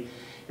great.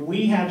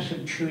 We have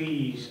some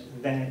trees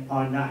that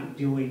are not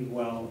doing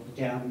well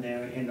down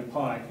there in the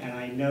park, and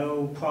I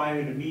know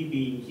prior to me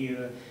being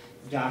here,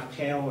 Doc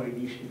Taylor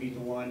used to be the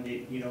one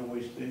that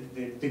was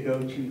the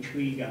go-to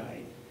tree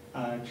guy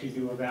to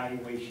do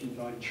evaluations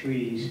on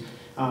trees.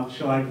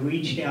 So I've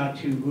reached out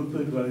to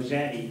Rupert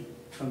Rossetti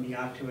from the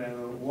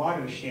Octorara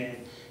Watershed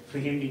for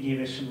him to give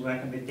us some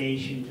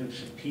recommendations of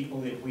some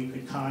people that we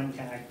could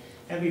contact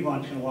every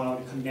once in a while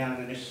to come down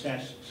and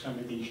assess some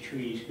of these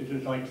trees, because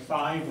there's like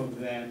 5 of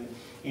them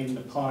in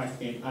the park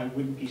that I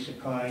wouldn't be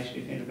surprised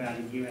if in about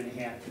a year and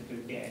a half that they're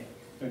dead.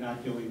 They're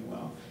not doing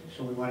well.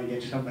 So we want to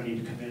get somebody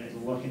to come in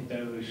and look at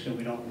those so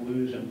we don't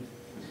lose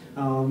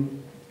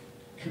them.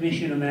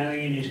 Commissioner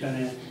Marion is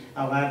going to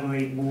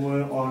elaborate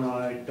more on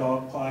our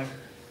dog park.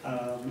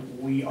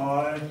 We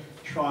are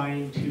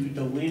trying to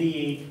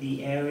delineate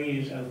the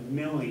areas of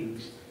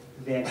millings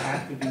that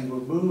have to be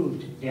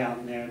removed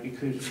down there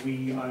because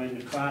we are in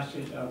the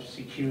process of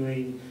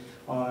securing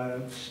our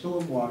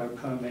stormwater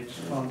permits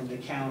from the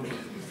county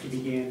to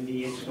begin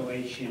the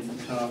installation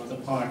of the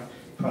park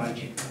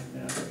project.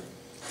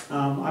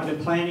 Under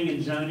planning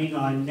and zoning,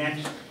 our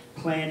next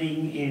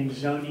planning and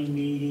zoning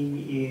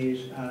meeting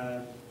is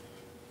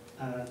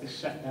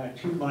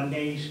 2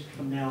 Mondays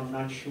from now. I'm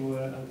not sure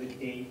of the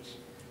dates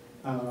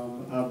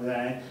of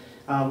that.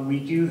 We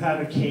do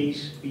have a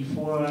case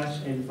before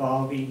us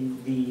involving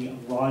the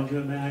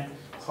laundromat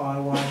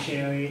car wash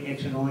area.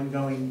 It's an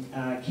ongoing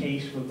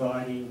case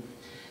regarding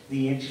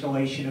the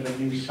installation of a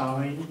new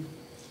sign.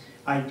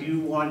 I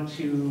do want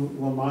to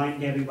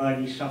remind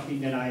everybody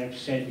something that I have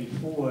said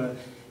before,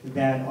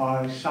 that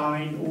our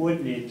sign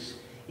ordinance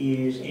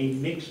is a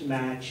mixed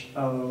match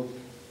of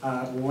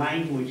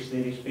language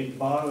that has been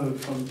borrowed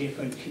from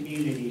different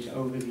communities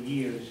over the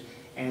years.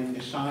 And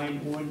the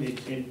sign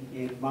ordinance,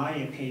 in my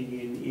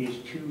opinion, is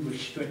too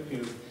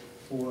restrictive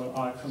for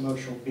our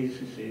commercial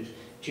businesses.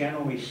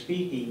 Generally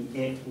speaking,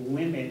 it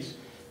limits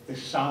the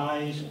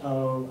size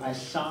of a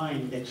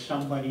sign that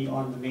somebody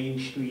on the Main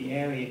Street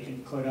area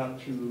can put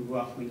up to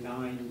roughly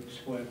 9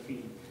 square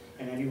feet.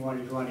 And anyone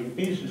who's running a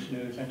business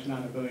knows that's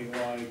not a very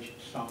large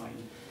sign.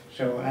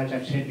 So as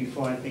I've said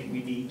before, I think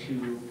we need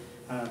to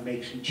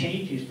make some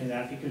changes to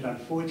that because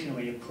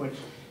unfortunately it puts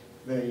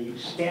the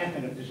staff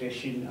in a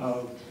position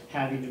of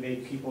having to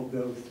make people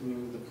go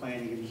through the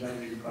planning and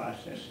zoning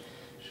process.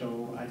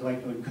 So I'd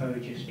like to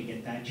encourage us to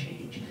get that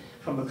changed.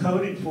 From a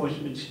code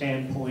enforcement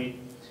standpoint,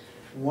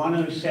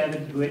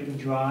 107 Britton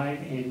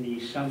Drive in the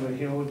Summer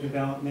Hill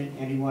development,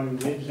 anyone who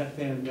lives up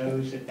there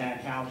knows that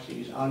that house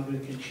is under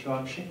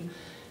construction.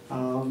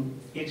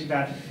 It's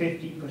about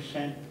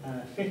 50%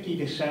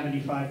 to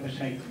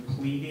 75%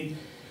 completed.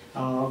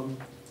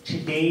 To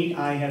date,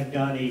 I have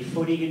done a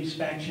footing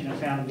inspection, a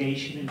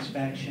foundation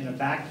inspection, a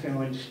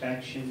backfill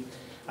inspection,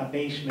 a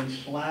basement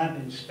slab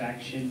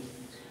inspection,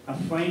 a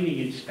framing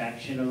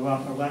inspection, a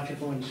rough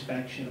electrical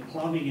inspection, a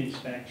plumbing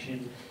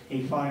inspection,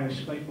 a fire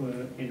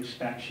sprinkler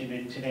inspection,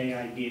 and today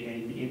I did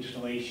an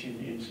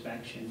installation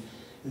inspection.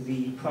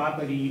 The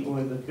property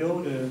or the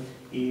builder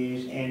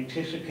is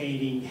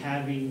anticipating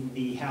having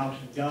the house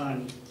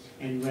done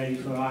and ready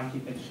for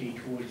occupancy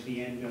towards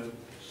the end of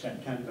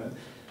September.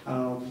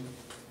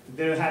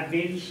 There have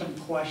been some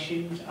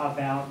questions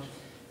about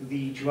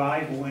the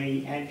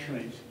driveway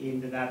entrance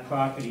into that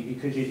property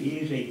because it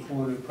is a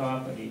corner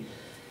property.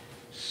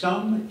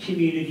 Some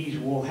communities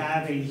will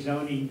have a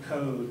zoning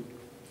code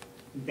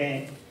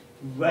that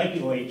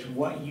regulates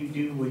what you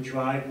do with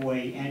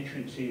driveway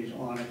entrances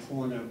on a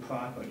corner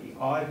property.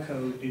 Our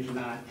code does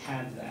not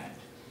have that.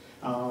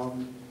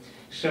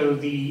 So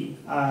the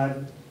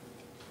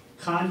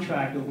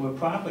contractor or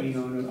property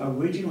owner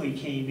originally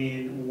came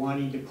in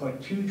wanting to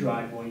put 2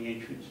 driveway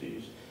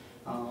entrances,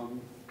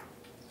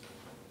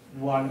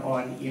 one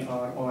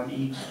on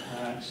each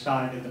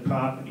side of the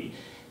property.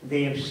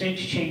 They have since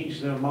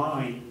changed their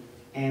mind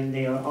and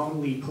they are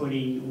only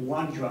putting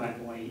 1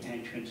 driveway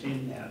entrance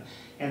in there.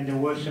 And there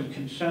were some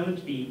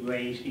concerns being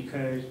raised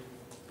because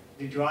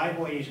the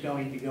driveway is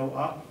going to go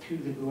up to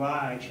the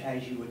garage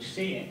as you would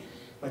see it,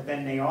 but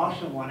then they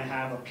also want to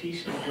have a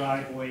piece of the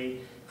driveway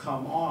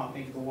come off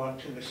and go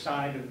up to the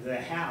side of the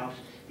house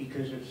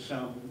because of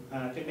some,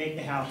 to make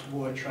the house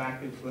more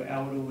attractive for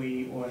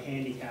elderly or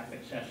handicap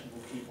accessible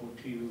people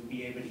to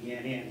be able to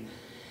get in.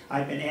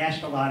 I've been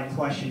asked a lot of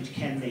questions,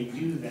 can they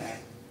do that?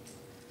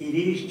 It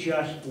is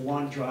just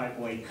 1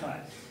 driveway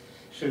cut.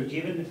 So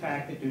given the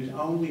fact that there's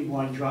only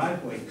 1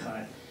 driveway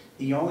cut,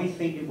 the only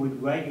thing that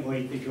would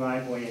regulate the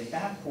driveway at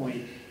that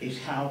point is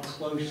how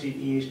close it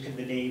is to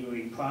the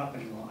neighboring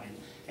property line.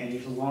 And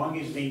as long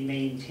as they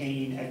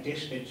maintain a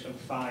distance of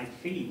 5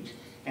 feet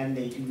and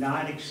they do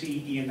not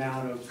exceed the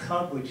amount of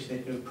coverage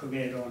that they're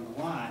permitted on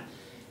the lot,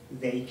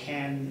 they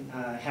can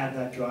have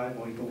that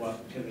driveway go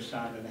up to the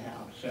side of the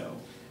house. So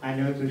I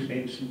know there's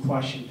been some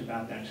questions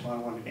about that, so I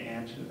wanted to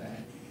answer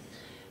that.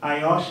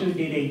 I also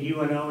did a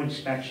UNO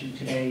inspection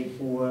today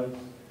for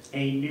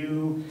a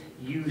new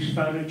used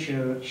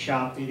furniture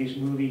shop that is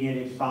moving in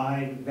at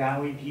 5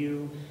 Valley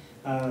View.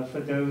 For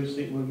those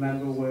that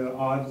remember where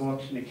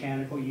Oddworks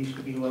Mechanical used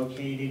to be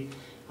located,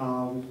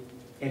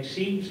 it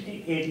seems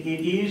it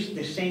is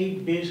the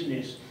same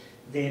business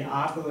that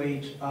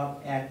operates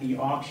up at the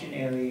auction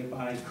area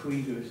by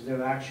Krieger's.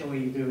 They're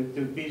actually,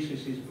 their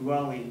business is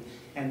growing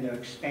and they're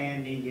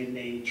expanding and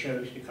they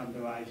chose to come to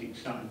Rising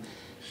Sun.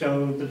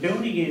 So the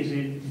building is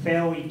in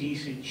fairly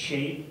decent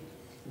shape.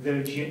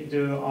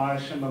 There are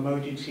some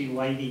emergency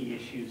lighting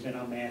issues that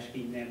I'm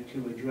asking them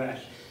to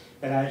address.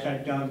 But as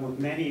I've done with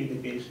many of the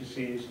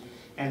businesses,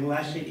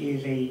 unless it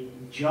is a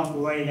jump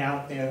right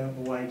out there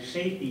life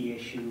safety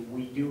issue,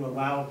 we do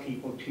allow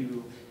people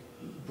to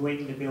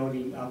bring the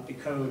building up to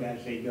code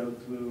as they go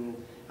through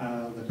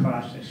the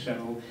process.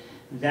 So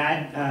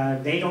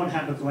that they don't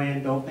have a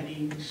grand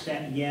opening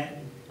set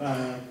yet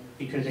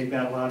because they've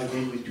got a lot of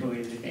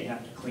inventory that they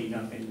have to clean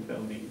up in the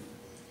building.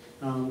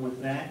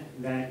 With that,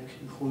 that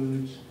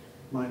concludes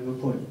my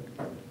report.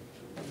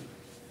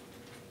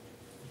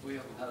 We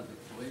haven't had the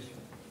police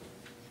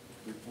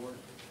report.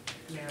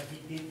 Now,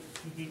 he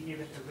did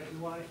give us a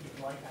written one. If you'd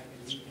like, I can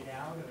read it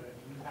out, or if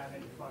you have it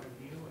in front of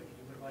you, and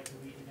you would like to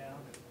read it out.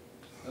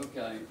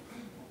 Okay,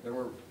 there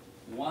were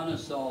one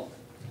assault,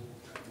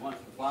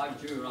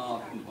 5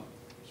 juvenile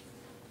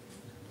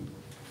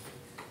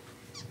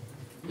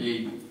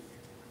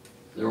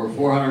there were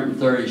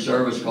 430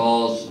 service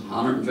calls,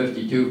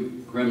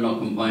 152 criminal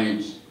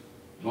complaints,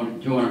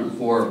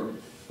 204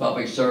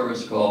 public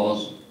service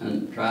calls,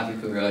 and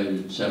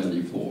traffic-related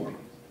 74.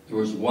 There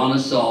was one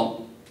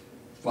assault,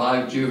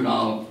 5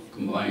 juvenile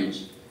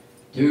complaints,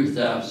 2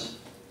 thefts,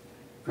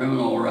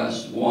 criminal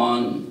arrests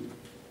 1,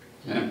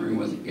 tampering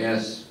with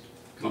gas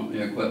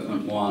company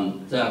equipment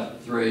 1,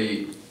 theft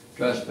 3,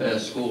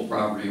 trespass school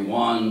property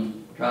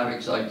 1,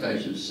 traffic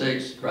citations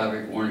 6,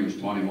 traffic warnings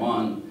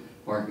 21,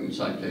 parking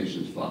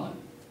citations 5.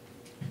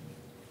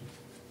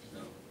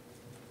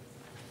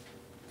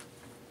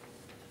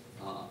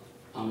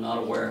 I'm not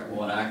aware of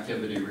what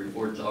activity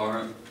reports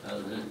are.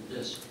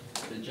 This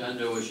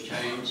agenda was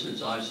changed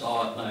since I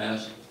saw it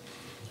last.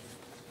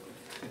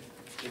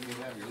 Didn't you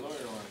have your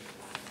lawyer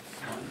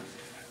on?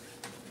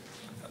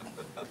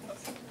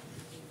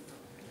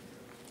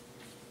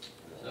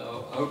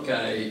 So,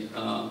 okay,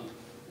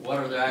 what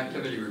are the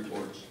activity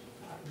reports?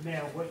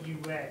 Now, what you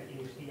read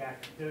is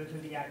those are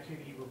the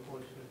activity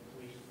reports for the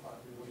police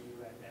department. What you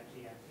read, that's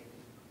the activity.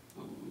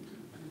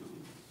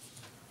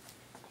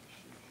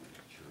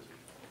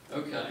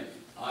 Okay,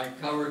 I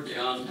covered the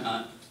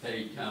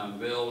unpaid town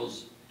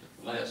bills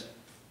last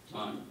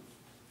time.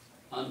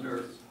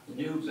 Under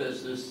new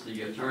business,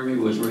 the attorney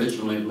was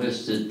originally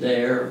listed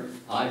there.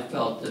 I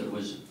felt that it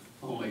was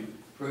only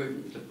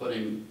prudent to put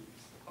him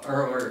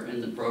earlier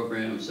in the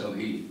program so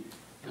he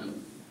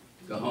can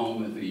go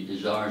home if he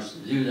desires to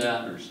do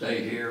that, or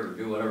stay here, or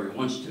do whatever he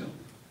wants to.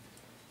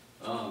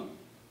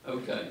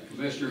 Okay,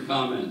 commissioner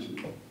comments.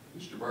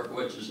 Mr.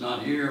 Berkowitz is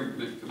not here.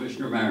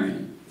 Commissioner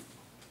Marion.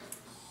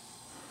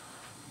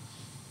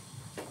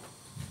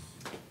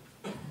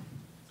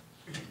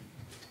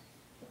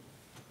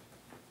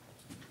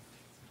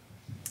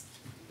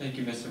 Thank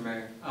you, Mr.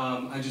 Mayor.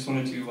 I just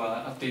wanted to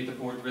update the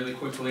board really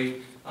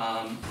quickly.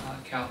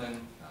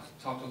 Calvin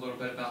talked a little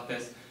bit about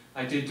this.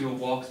 I did do a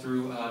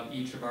walkthrough of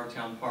each of our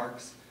town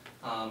parks.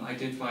 I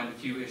did find a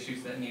few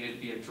issues that needed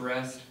to be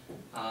addressed.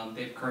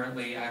 They've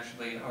currently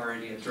actually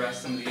already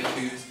addressed some of the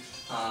issues,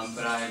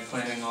 but I am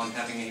planning on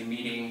having a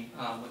meeting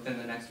within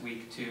the next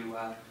week to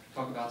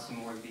talk about some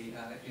more of the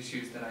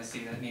issues that I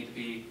see that need to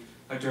be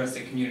addressed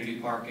at Community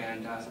Park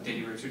and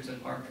Diddy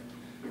Richardson Park.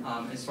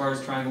 As far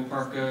as Triangle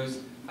Park goes,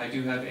 I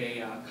do have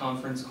a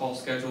conference call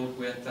scheduled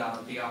with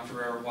the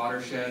Octorara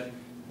Watershed,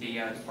 the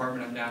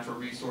Department of Natural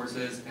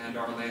Resources, and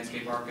our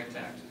landscape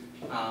architect.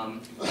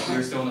 We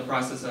are still in the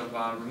process of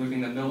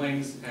removing the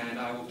millings, and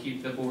I will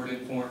keep the board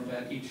informed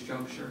at each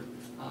juncture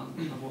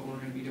of what we're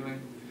going to be doing.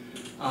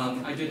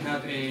 I did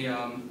have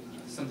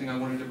something I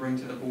wanted to bring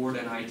to the board,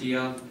 an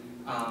idea.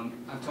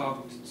 I've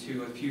talked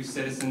to a few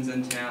citizens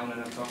in town, and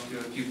I've talked to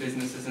a few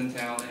businesses in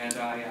town, and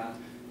I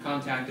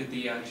contacted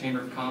the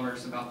Chamber of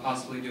Commerce about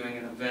possibly doing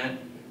an event,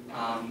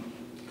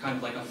 kind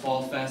of like a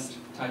Fall Fest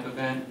type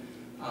event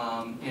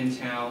in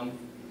town.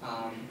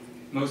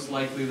 Most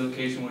likely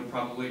location would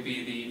probably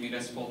be the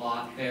municipal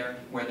lot there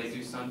where they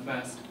do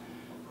Sunfest.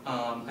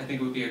 I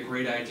think it would be a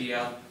great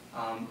idea.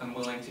 I'm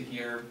willing to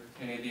hear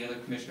any of the other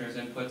commissioners'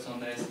 inputs on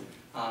this.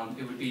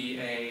 It would be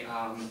a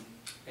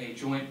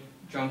joint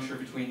juncture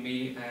between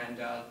me and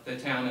the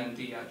town and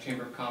the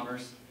Chamber of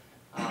Commerce.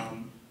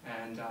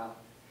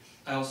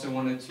 I also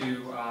wanted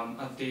to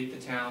update the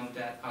town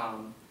that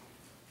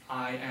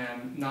I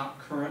am not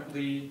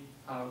currently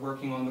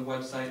working on the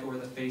website or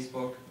the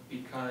Facebook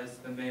because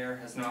the mayor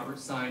has not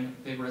signed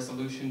the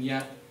resolution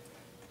yet.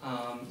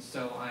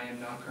 So I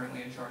am not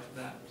currently in charge of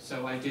that.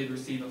 So I did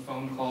receive a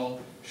phone call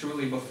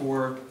shortly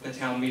before the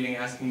town meeting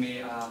asking me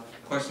a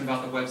question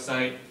about the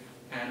website,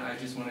 and I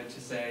just wanted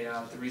to say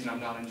the reason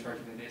I'm not in charge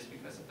of it is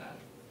because of that.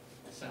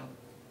 So,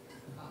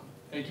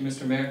 thank you,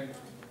 Mr. Mayor.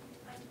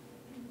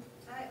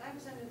 I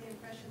was under the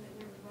impression that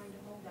we were going to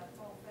hold that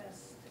Fall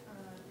Fest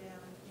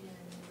down in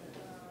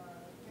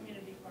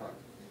Community Park.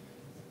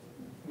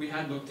 We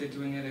had looked at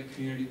doing it at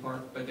Community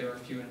Park, but there are a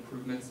few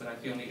improvements that I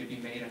feel need to be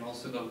made, and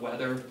also the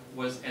weather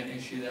was an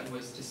issue that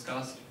was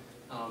discussed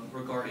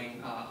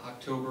regarding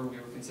October. We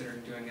were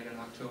considering doing it in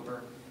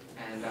October,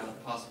 and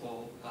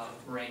possible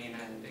rain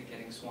and it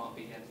getting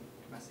swampy and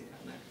messy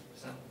down there.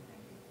 So,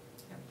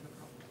 yeah, no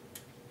problem.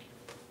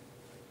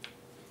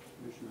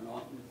 Commissioner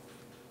Lawton.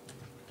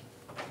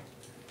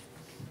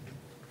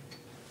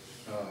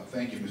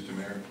 Thank you, Mr.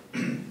 Mayor.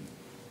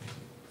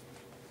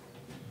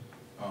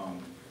 I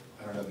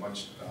don't have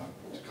much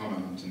to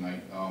comment on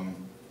tonight.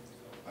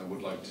 I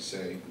would like to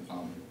say,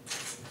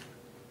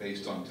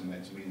 based on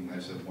tonight's meeting, I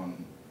said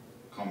one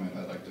comment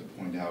I'd like to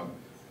point out.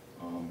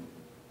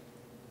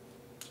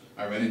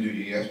 I ran into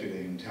you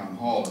yesterday in Town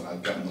Hall, and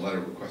I've gotten the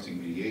letter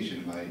requesting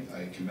mediation, and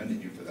I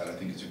commended you for that. I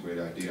think it's a great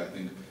idea. I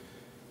think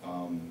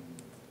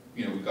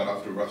you know, we got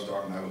off to a rough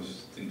start, and I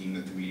was thinking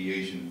that the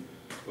mediation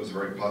was a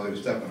very positive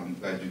step, and I'm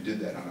glad you did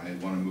that, and I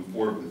want to move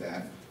forward with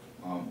that.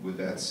 With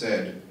that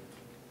said,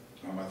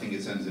 I think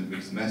it sends a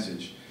mixed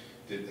message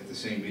that at the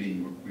same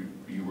meeting,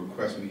 you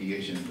request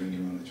mediation and bring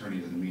your own attorney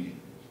to the meeting.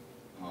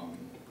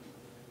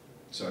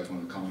 So I just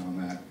want to comment on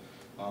that.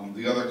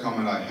 The other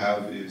comment I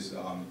have is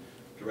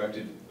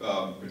directed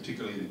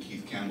particularly to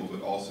Keith Campbell,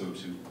 but also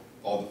to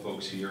all the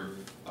folks here.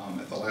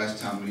 At the last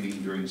town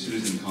meeting during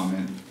citizen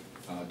comment,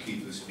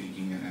 Keith was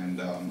speaking, and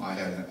I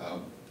had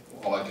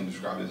all I can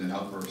describe as an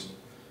outburst.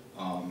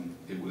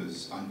 It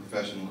was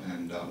unprofessional,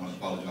 and I want to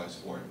apologize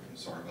for it. I'm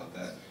sorry about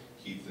that.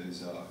 Keith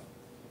is a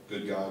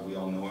good guy. We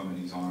all know him, and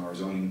he's on our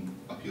zoning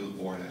appeals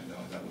board, and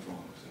that was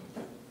wrong. So,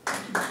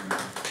 thank you, Mr. Mayor.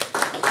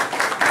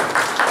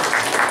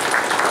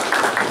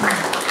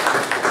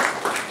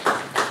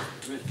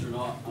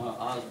 Mr.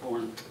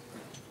 Osborne.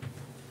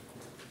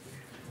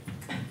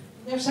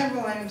 There are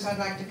several items I'd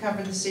like to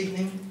cover this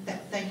evening.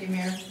 Thank you,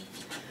 Mayor.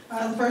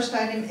 The first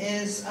item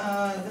is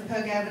the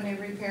Pogue Avenue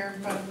repair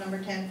in front of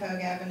number 10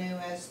 Pogue Avenue.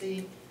 As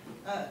the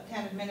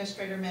town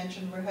administrator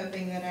mentioned, we're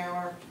hoping that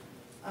our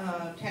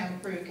town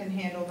crew can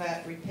handle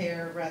that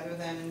repair rather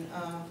than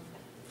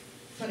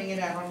putting it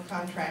out on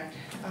contract.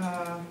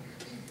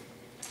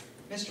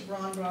 Mr.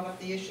 Braun brought up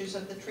the issues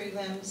of the tree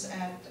limbs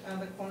at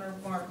the corner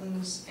of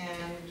Martin's,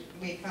 and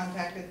we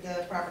contacted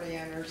the property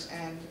owners,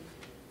 and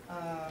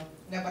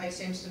nobody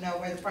seems to know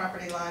where the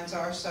property lines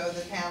are, so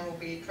the town will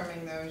be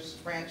trimming those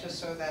branches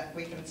so that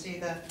we can see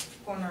the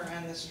corner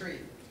and the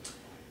street.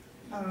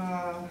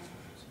 Let's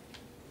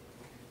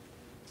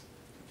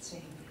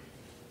see.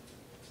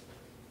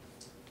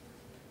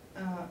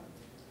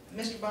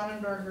 Mr.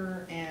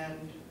 Bonenberger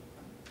and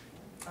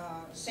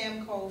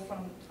Sam Cole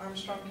from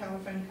Armstrong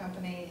Telephone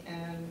Company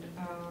and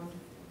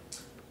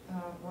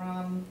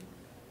Ron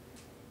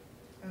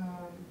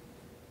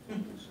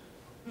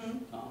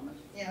Thomas.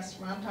 Yes,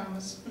 Ron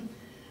Thomas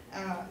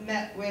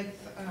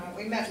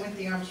we met with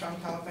the Armstrong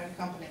Telephone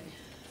Company.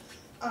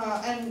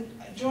 And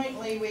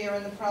jointly we are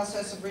in the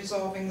process of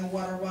resolving the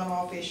water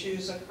runoff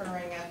issues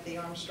occurring at the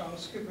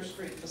Armstrong's Cooper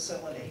Street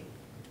facility.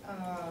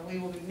 We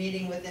will be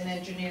meeting with an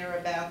engineer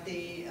about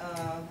the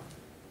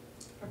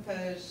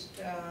proposed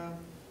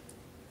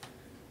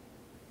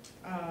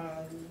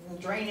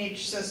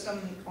drainage system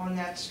on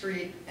that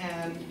street,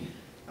 and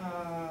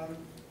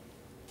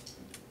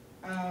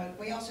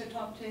we also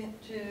talked to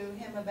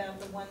him about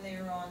the one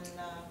there on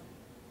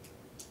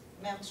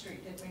Mount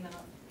Street, did we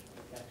not?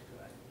 That's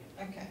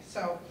correct. Okay,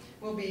 so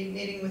we'll be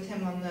meeting with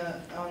him on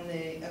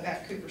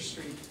about Cooper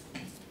Street.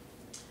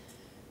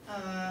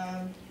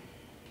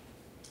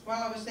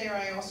 While I was there,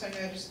 I also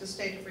noticed the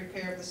state of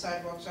repair of the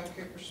sidewalks on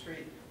Cooper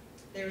Street.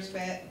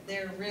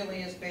 They're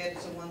really as bad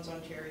as the ones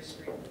on Cherry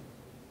Street.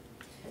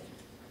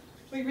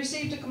 We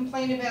received a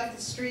complaint about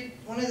the street,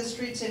 one of the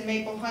streets in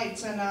Maple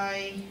Heights, and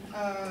I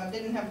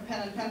didn't have a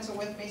pen and pencil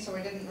with me, so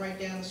I didn't write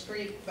down the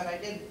street, but I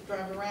did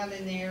drive around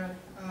in there,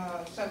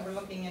 so we're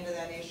looking into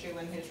that issue,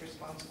 and who's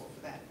responsible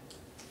for that.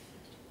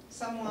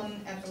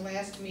 Someone at the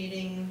last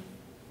meeting,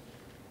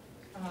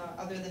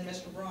 other than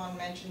Mr. Braun,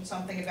 mentioned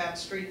something about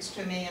streets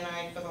to me, and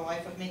I, for the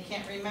life of me,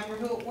 can't remember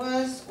who it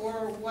was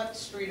or what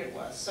street it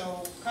was.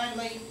 So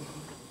kindly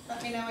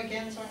let me know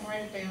again so I can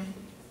write it down.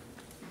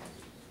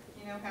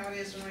 You know how it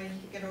is when we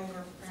get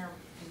older, our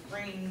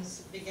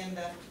brains begin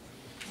to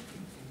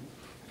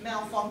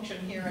malfunction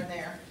here and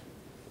there.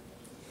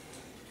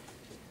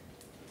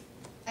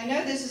 I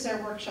know this is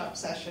our workshop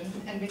session,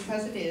 and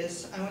because it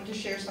is, I want to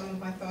share some of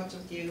my thoughts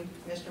with you,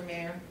 Mr.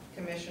 Mayor,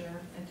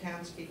 Commissioner, and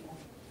townspeople.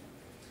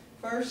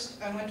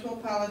 First, I want to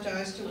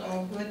apologize to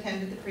all who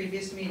attended the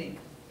previous meeting.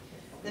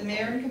 The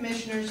Mayor and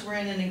Commissioners were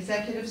in an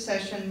executive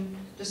session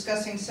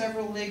discussing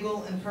several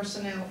legal and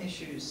personnel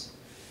issues.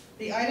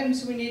 The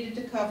items we needed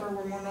to cover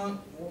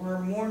were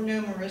more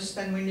numerous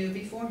than we knew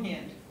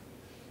beforehand.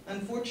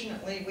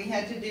 Unfortunately, we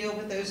had to deal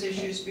with those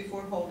issues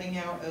before holding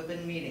our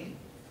open meeting.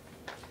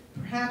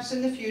 Perhaps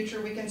in the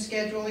future we can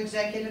schedule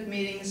executive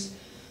meetings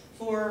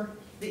for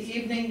the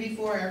evening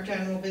before our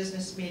general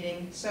business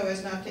meeting so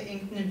as not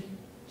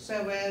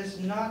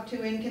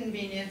to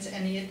inconvenience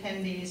any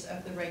attendees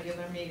of the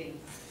regular meeting.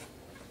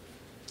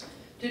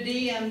 To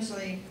Dee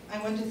Emsley, I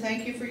want to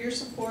thank you for your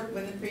support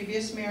when the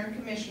previous mayor and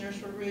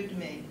commissioners were rude to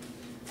me.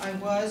 I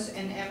was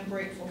and am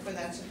grateful for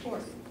that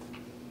support.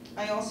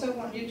 I also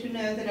want you to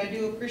know that I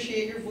do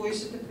appreciate your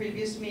voice at the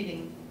previous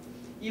meeting.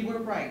 You were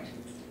right.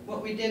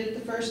 What we did at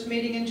the first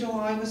meeting in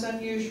July was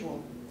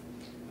unusual.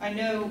 I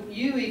know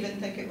you even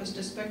think it was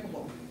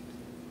despicable.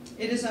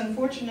 It is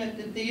unfortunate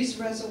that these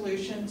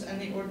resolutions and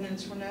the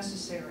ordinance were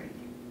necessary.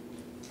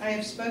 I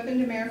have spoken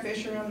to Mayor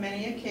Fisher on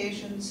many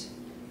occasions,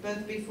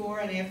 both before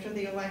and after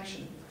the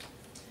election.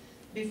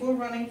 Before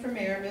running for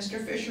mayor,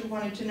 Mr. Fisher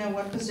wanted to know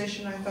what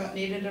position I thought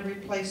needed a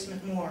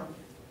replacement more,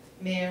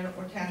 mayor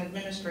or town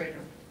administrator.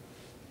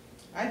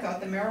 I thought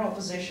the mayoral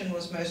position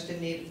was most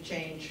in need of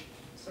change.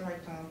 Sorry,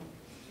 Tom.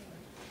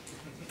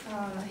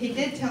 He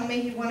did tell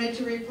me he wanted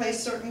to replace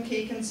certain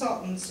key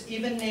consultants,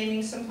 even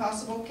naming some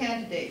possible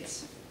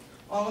candidates,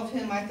 all of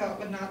whom I thought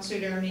would not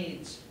suit our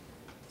needs.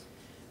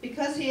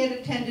 Because he had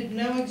attended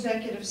no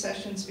executive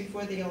sessions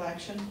before the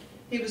election,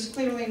 he was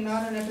clearly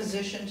not in a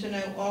position to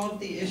know all of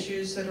the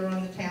issues that are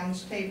on the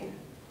town's table.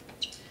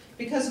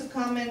 Because of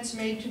comments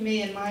made to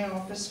me in my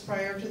office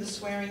prior to the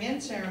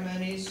swearing-in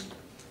ceremonies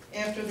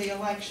after the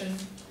election,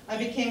 I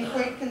became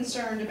quite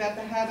concerned about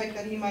the havoc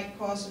that he might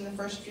cause in the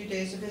first few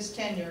days of his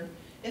tenure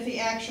if he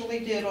actually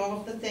did all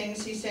of the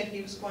things he said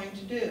he was going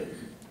to do.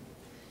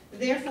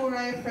 Therefore,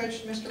 I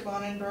approached Mr.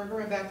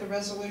 Bonenberger about the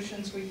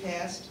resolutions we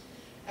passed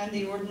and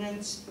the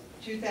ordinance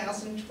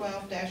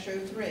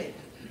 2012-03.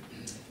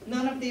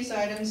 None of these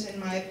items, in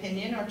my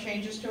opinion, are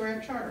changes to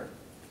our charter.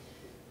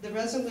 The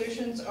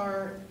resolutions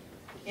are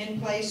in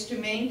place to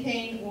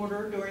maintain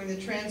order during the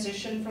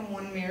transition from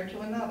one mayor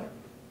to another.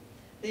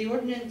 The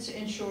ordinance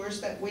ensures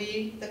that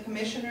we, the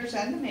commissioners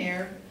and the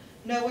mayor,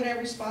 know what our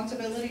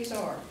responsibilities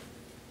are.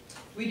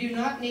 We do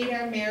not need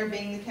our mayor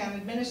being the town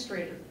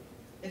administrator.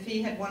 If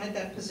he had wanted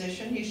that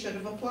position, he should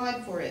have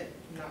applied for it,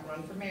 not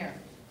run for mayor.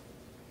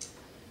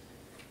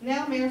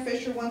 Now Mayor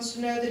Fisher wants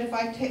to know that if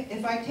I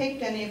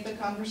taped any of the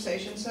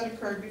conversations that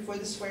occurred before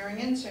the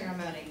swearing-in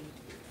ceremony.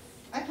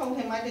 I told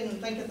him I didn't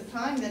think at the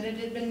time that it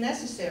had been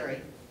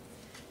necessary.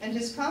 And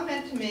his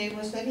comment to me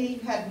was that he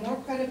had more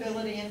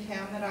credibility in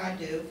town than I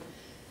do,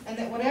 and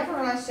that whatever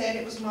I said,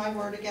 it was my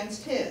word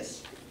against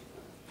his.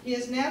 He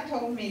has now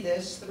told me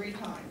this 3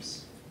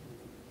 times.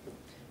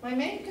 My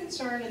main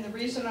concern and the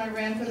reason I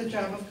ran for the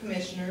job of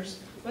commissioners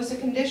was the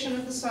condition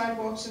of the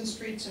sidewalks and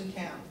streets in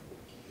town.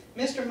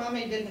 Mr.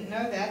 Mummy didn't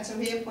know that, so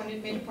he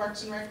appointed me to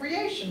Parks and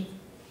Recreation.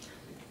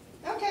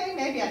 Okay,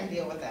 maybe I can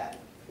deal with that.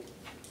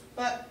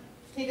 But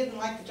he didn't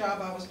like the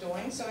job I was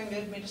doing, so he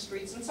moved me to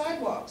streets and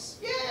sidewalks.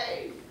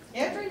 Yay!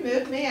 After he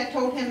moved me, I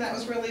told him that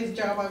was really the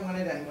job I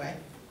wanted anyway.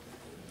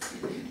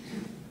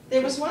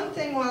 There was one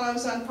thing while I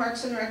was on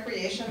Parks and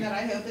Recreation that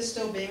I hope is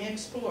still being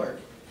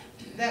explored.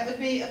 That would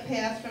be a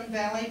path from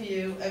Valley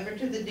View over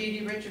to the Dee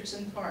Dee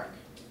Richardson Park.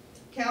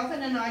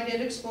 Calvin and I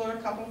did explore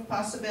a couple of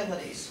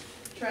possibilities.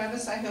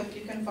 Travis, I hope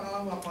you can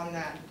follow up on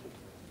that.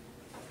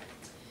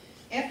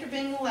 After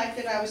being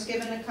elected, I was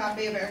given a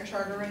copy of our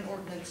charter and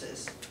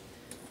ordinances.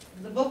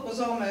 The book was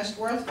almost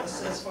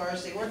worthless as far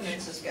as the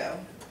ordinances go.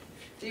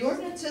 The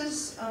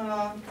ordinances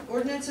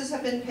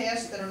have been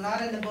passed that are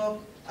not in the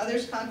book,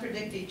 others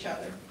contradict each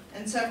other,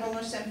 and several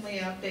are simply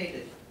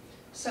outdated.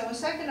 So a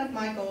second of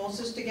my goals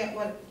is to get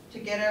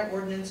our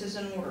ordinances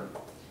in order.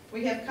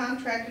 We have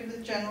contracted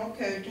with General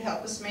Code to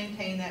help us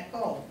maintain that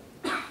goal.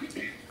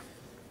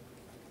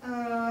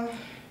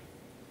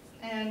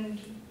 And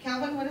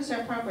Calvin, what is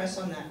our progress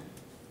on that?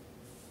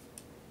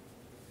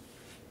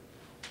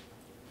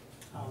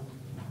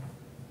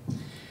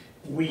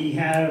 We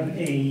have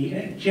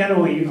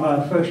generally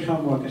our first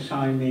homework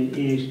assignment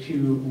is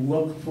to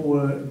look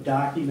for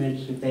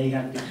documents that they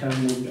have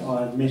determined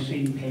are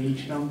missing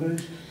page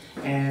numbers,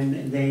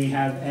 and they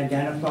have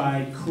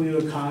identified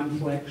clear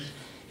conflicts,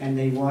 and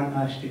they want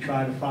us to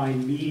try to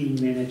find meeting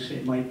minutes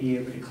that might be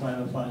able to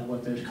clarify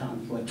what those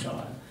conflicts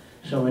are.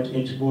 So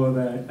it's more of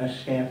a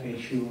staff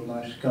issue of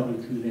us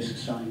going through this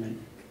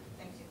assignment.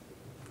 Thank you.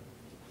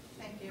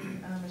 Thank you,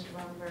 Mr.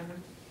 Bonenberger.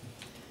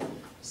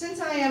 Since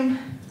I am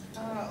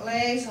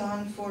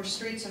liaison for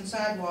streets and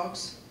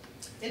sidewalks,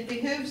 it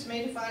behooves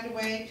me to find a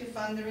way to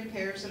fund the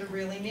repairs that are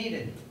really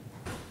needed.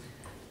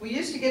 We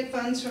used to get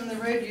funds from the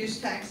road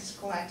use taxes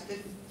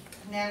collected.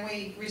 Now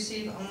we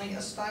receive only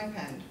a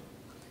stipend.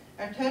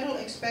 Our total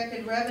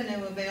expected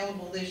revenue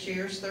available this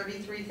year is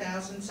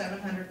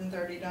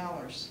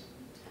 $33,730.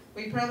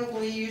 We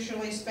probably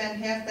usually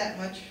spend half that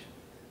much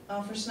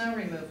for snow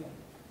removal.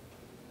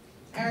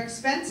 Our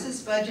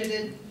expenses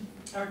budgeted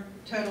are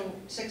total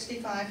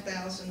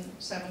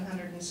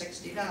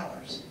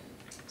 $65,760.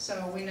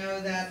 So we know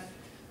that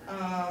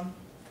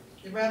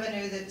the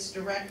revenue that's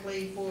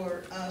directly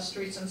for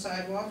streets and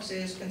sidewalks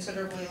is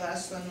considerably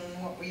less than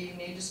what we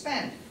need to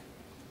spend.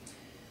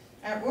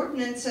 Our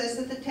ordinance says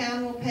that the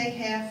town will pay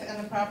half and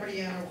the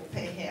property owner will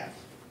pay half.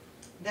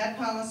 That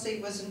policy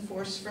was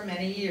enforced for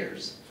many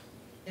years.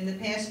 In the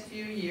past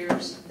few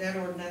years, that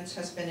ordinance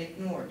has been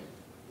ignored.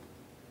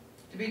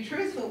 To be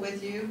truthful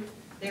with you,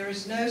 there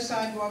is no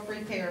sidewalk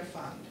repair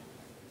fund,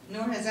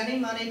 nor has any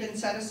money been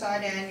set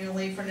aside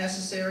annually for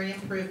necessary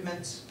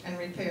improvements and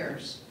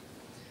repairs.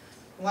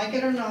 Like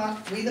it or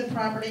not, we the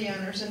property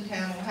owners in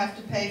town will have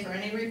to pay for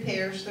any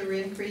repairs through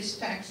increased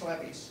tax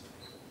levies.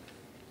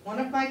 One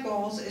of my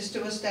goals is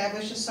to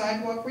establish a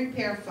sidewalk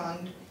repair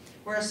fund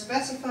where a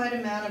specified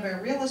amount of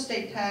our real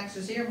estate tax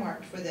is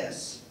earmarked for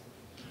this.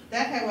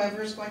 That,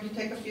 however, is going to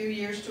take a few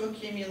years to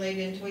accumulate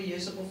into a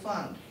usable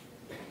fund.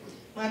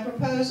 My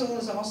proposal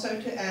is also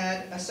to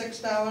add a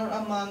 $6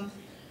 a month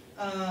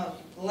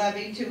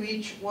levy to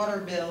each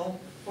water bill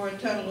for a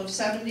total of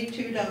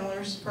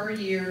 $72 per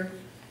year,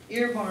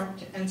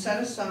 earmarked and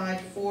set aside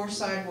for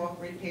sidewalk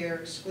repair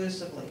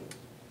exclusively.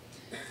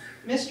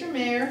 Mr.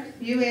 Mayor,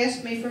 you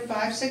asked me for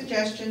 5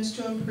 suggestions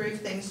to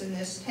improve things in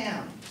this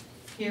town.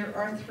 Here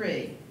are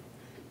 3.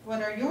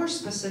 What are your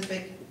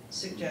specific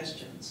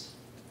suggestions?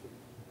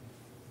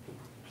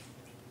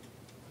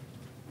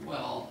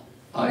 Well,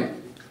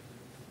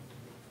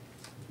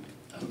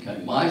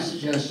 my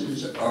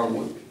suggestions are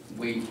we,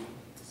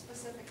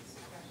 Specific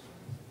suggestion.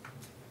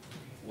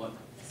 what,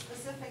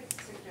 Specific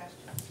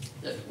suggestion.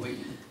 that we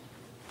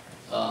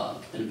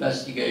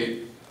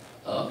investigate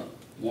a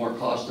more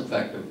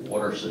cost-effective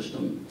water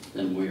system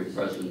than we are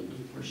presently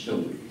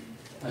pursuing.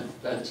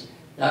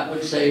 That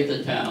would save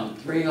the town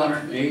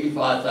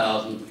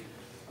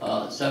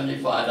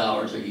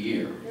 $385,075 a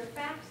year. There are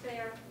facts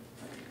there.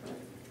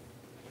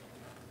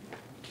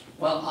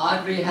 Well,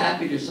 I'd be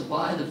happy to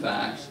supply the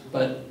facts,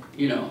 but,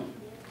 you know,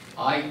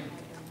 I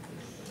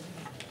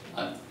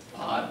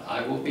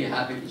will be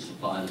happy to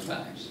supply the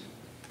facts.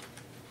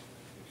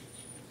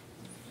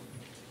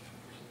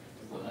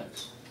 Well,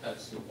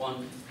 that's the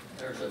one,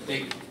 there's a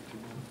big,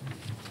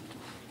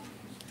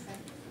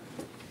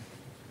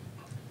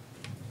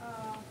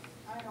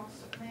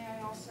 May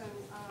I also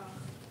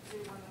do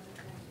one other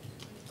thing?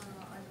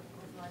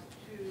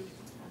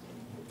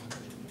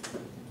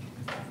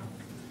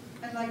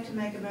 I'd like to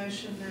make a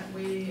motion that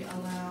we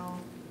allow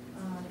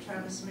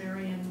Travis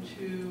Marion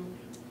to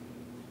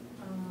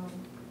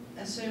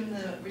assume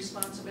the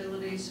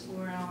responsibilities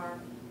for our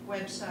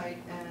website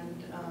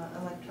and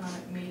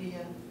electronic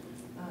media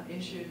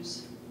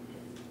issues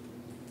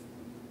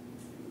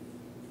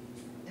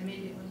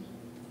immediately.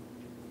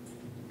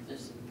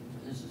 this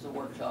is a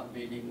workshop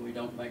meeting, we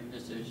don't make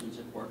decisions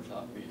at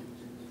workshop meetings.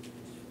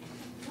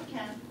 We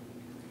can.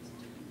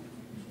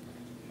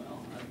 Well,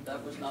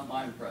 that was not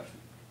my impression.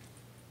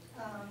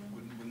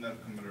 Wouldn't that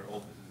have come under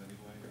old business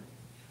anyway?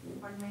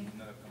 Pardon me? Wouldn't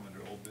that have come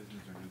under old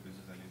business or new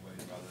business anyway,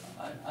 rather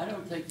than? I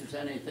don't think there's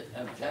any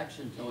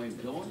objection to him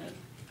doing it.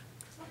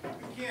 We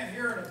can't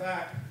hear in the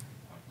back.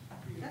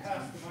 You can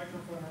pass the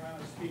microphone around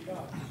and speak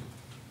up.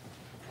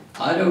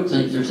 I don't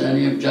think there's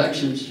any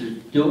objections to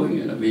doing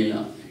it. I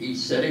mean, he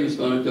said he was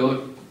going to do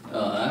it.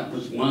 That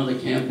was one of the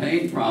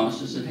campaign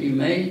promises that he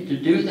made, to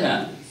do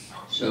that.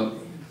 So,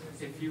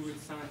 If you would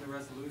sign the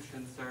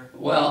resolution, sir.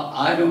 well,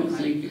 I don't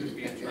think,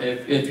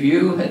 if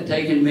you had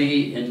taken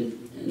me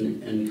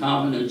in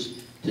confidence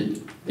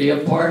to be a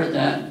part of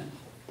that,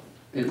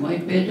 it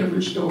might be a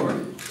different story.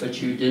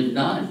 But you did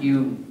not.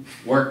 You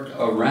worked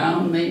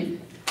around me.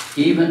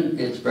 Even,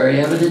 it's very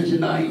evident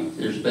tonight,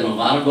 there's been a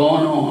lot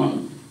going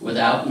on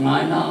without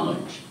my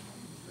knowledge.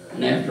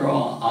 And after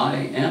all, I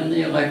am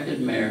the elected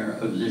mayor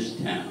of this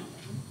town.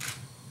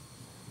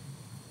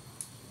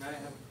 May I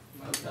have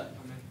a Okay.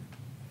 comment?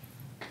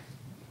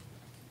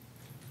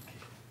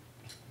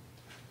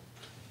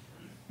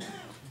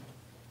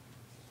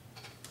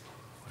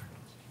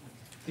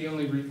 The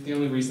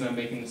only reason I'm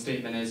making the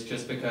statement is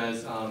just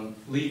because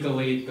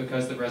legally,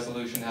 because the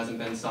resolution hasn't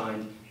been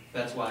signed,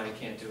 that's why I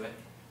can't do it.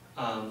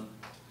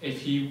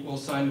 If he will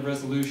sign the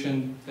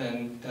resolution,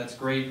 then that's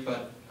great,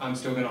 but I'm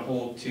still going to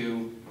hold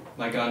to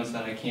my guns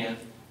that I can't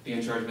be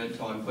in charge of it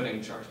until I'm put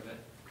in charge of it.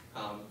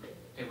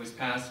 It was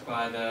passed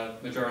by the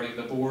majority of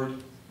the board,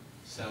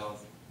 so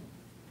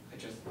I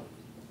just...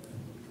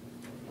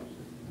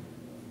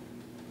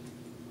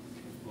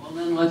 Well,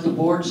 then let the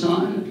board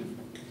sign it.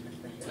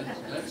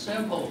 That's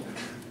simple.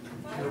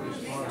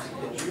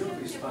 It's your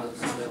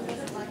responsibility.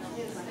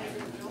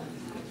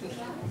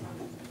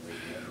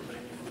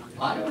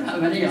 I don't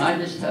have any, I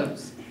just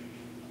have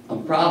a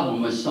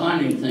problem with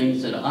signing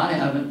things that I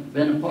haven't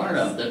been a part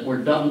of, that were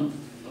done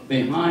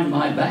behind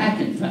my back,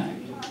 in fact.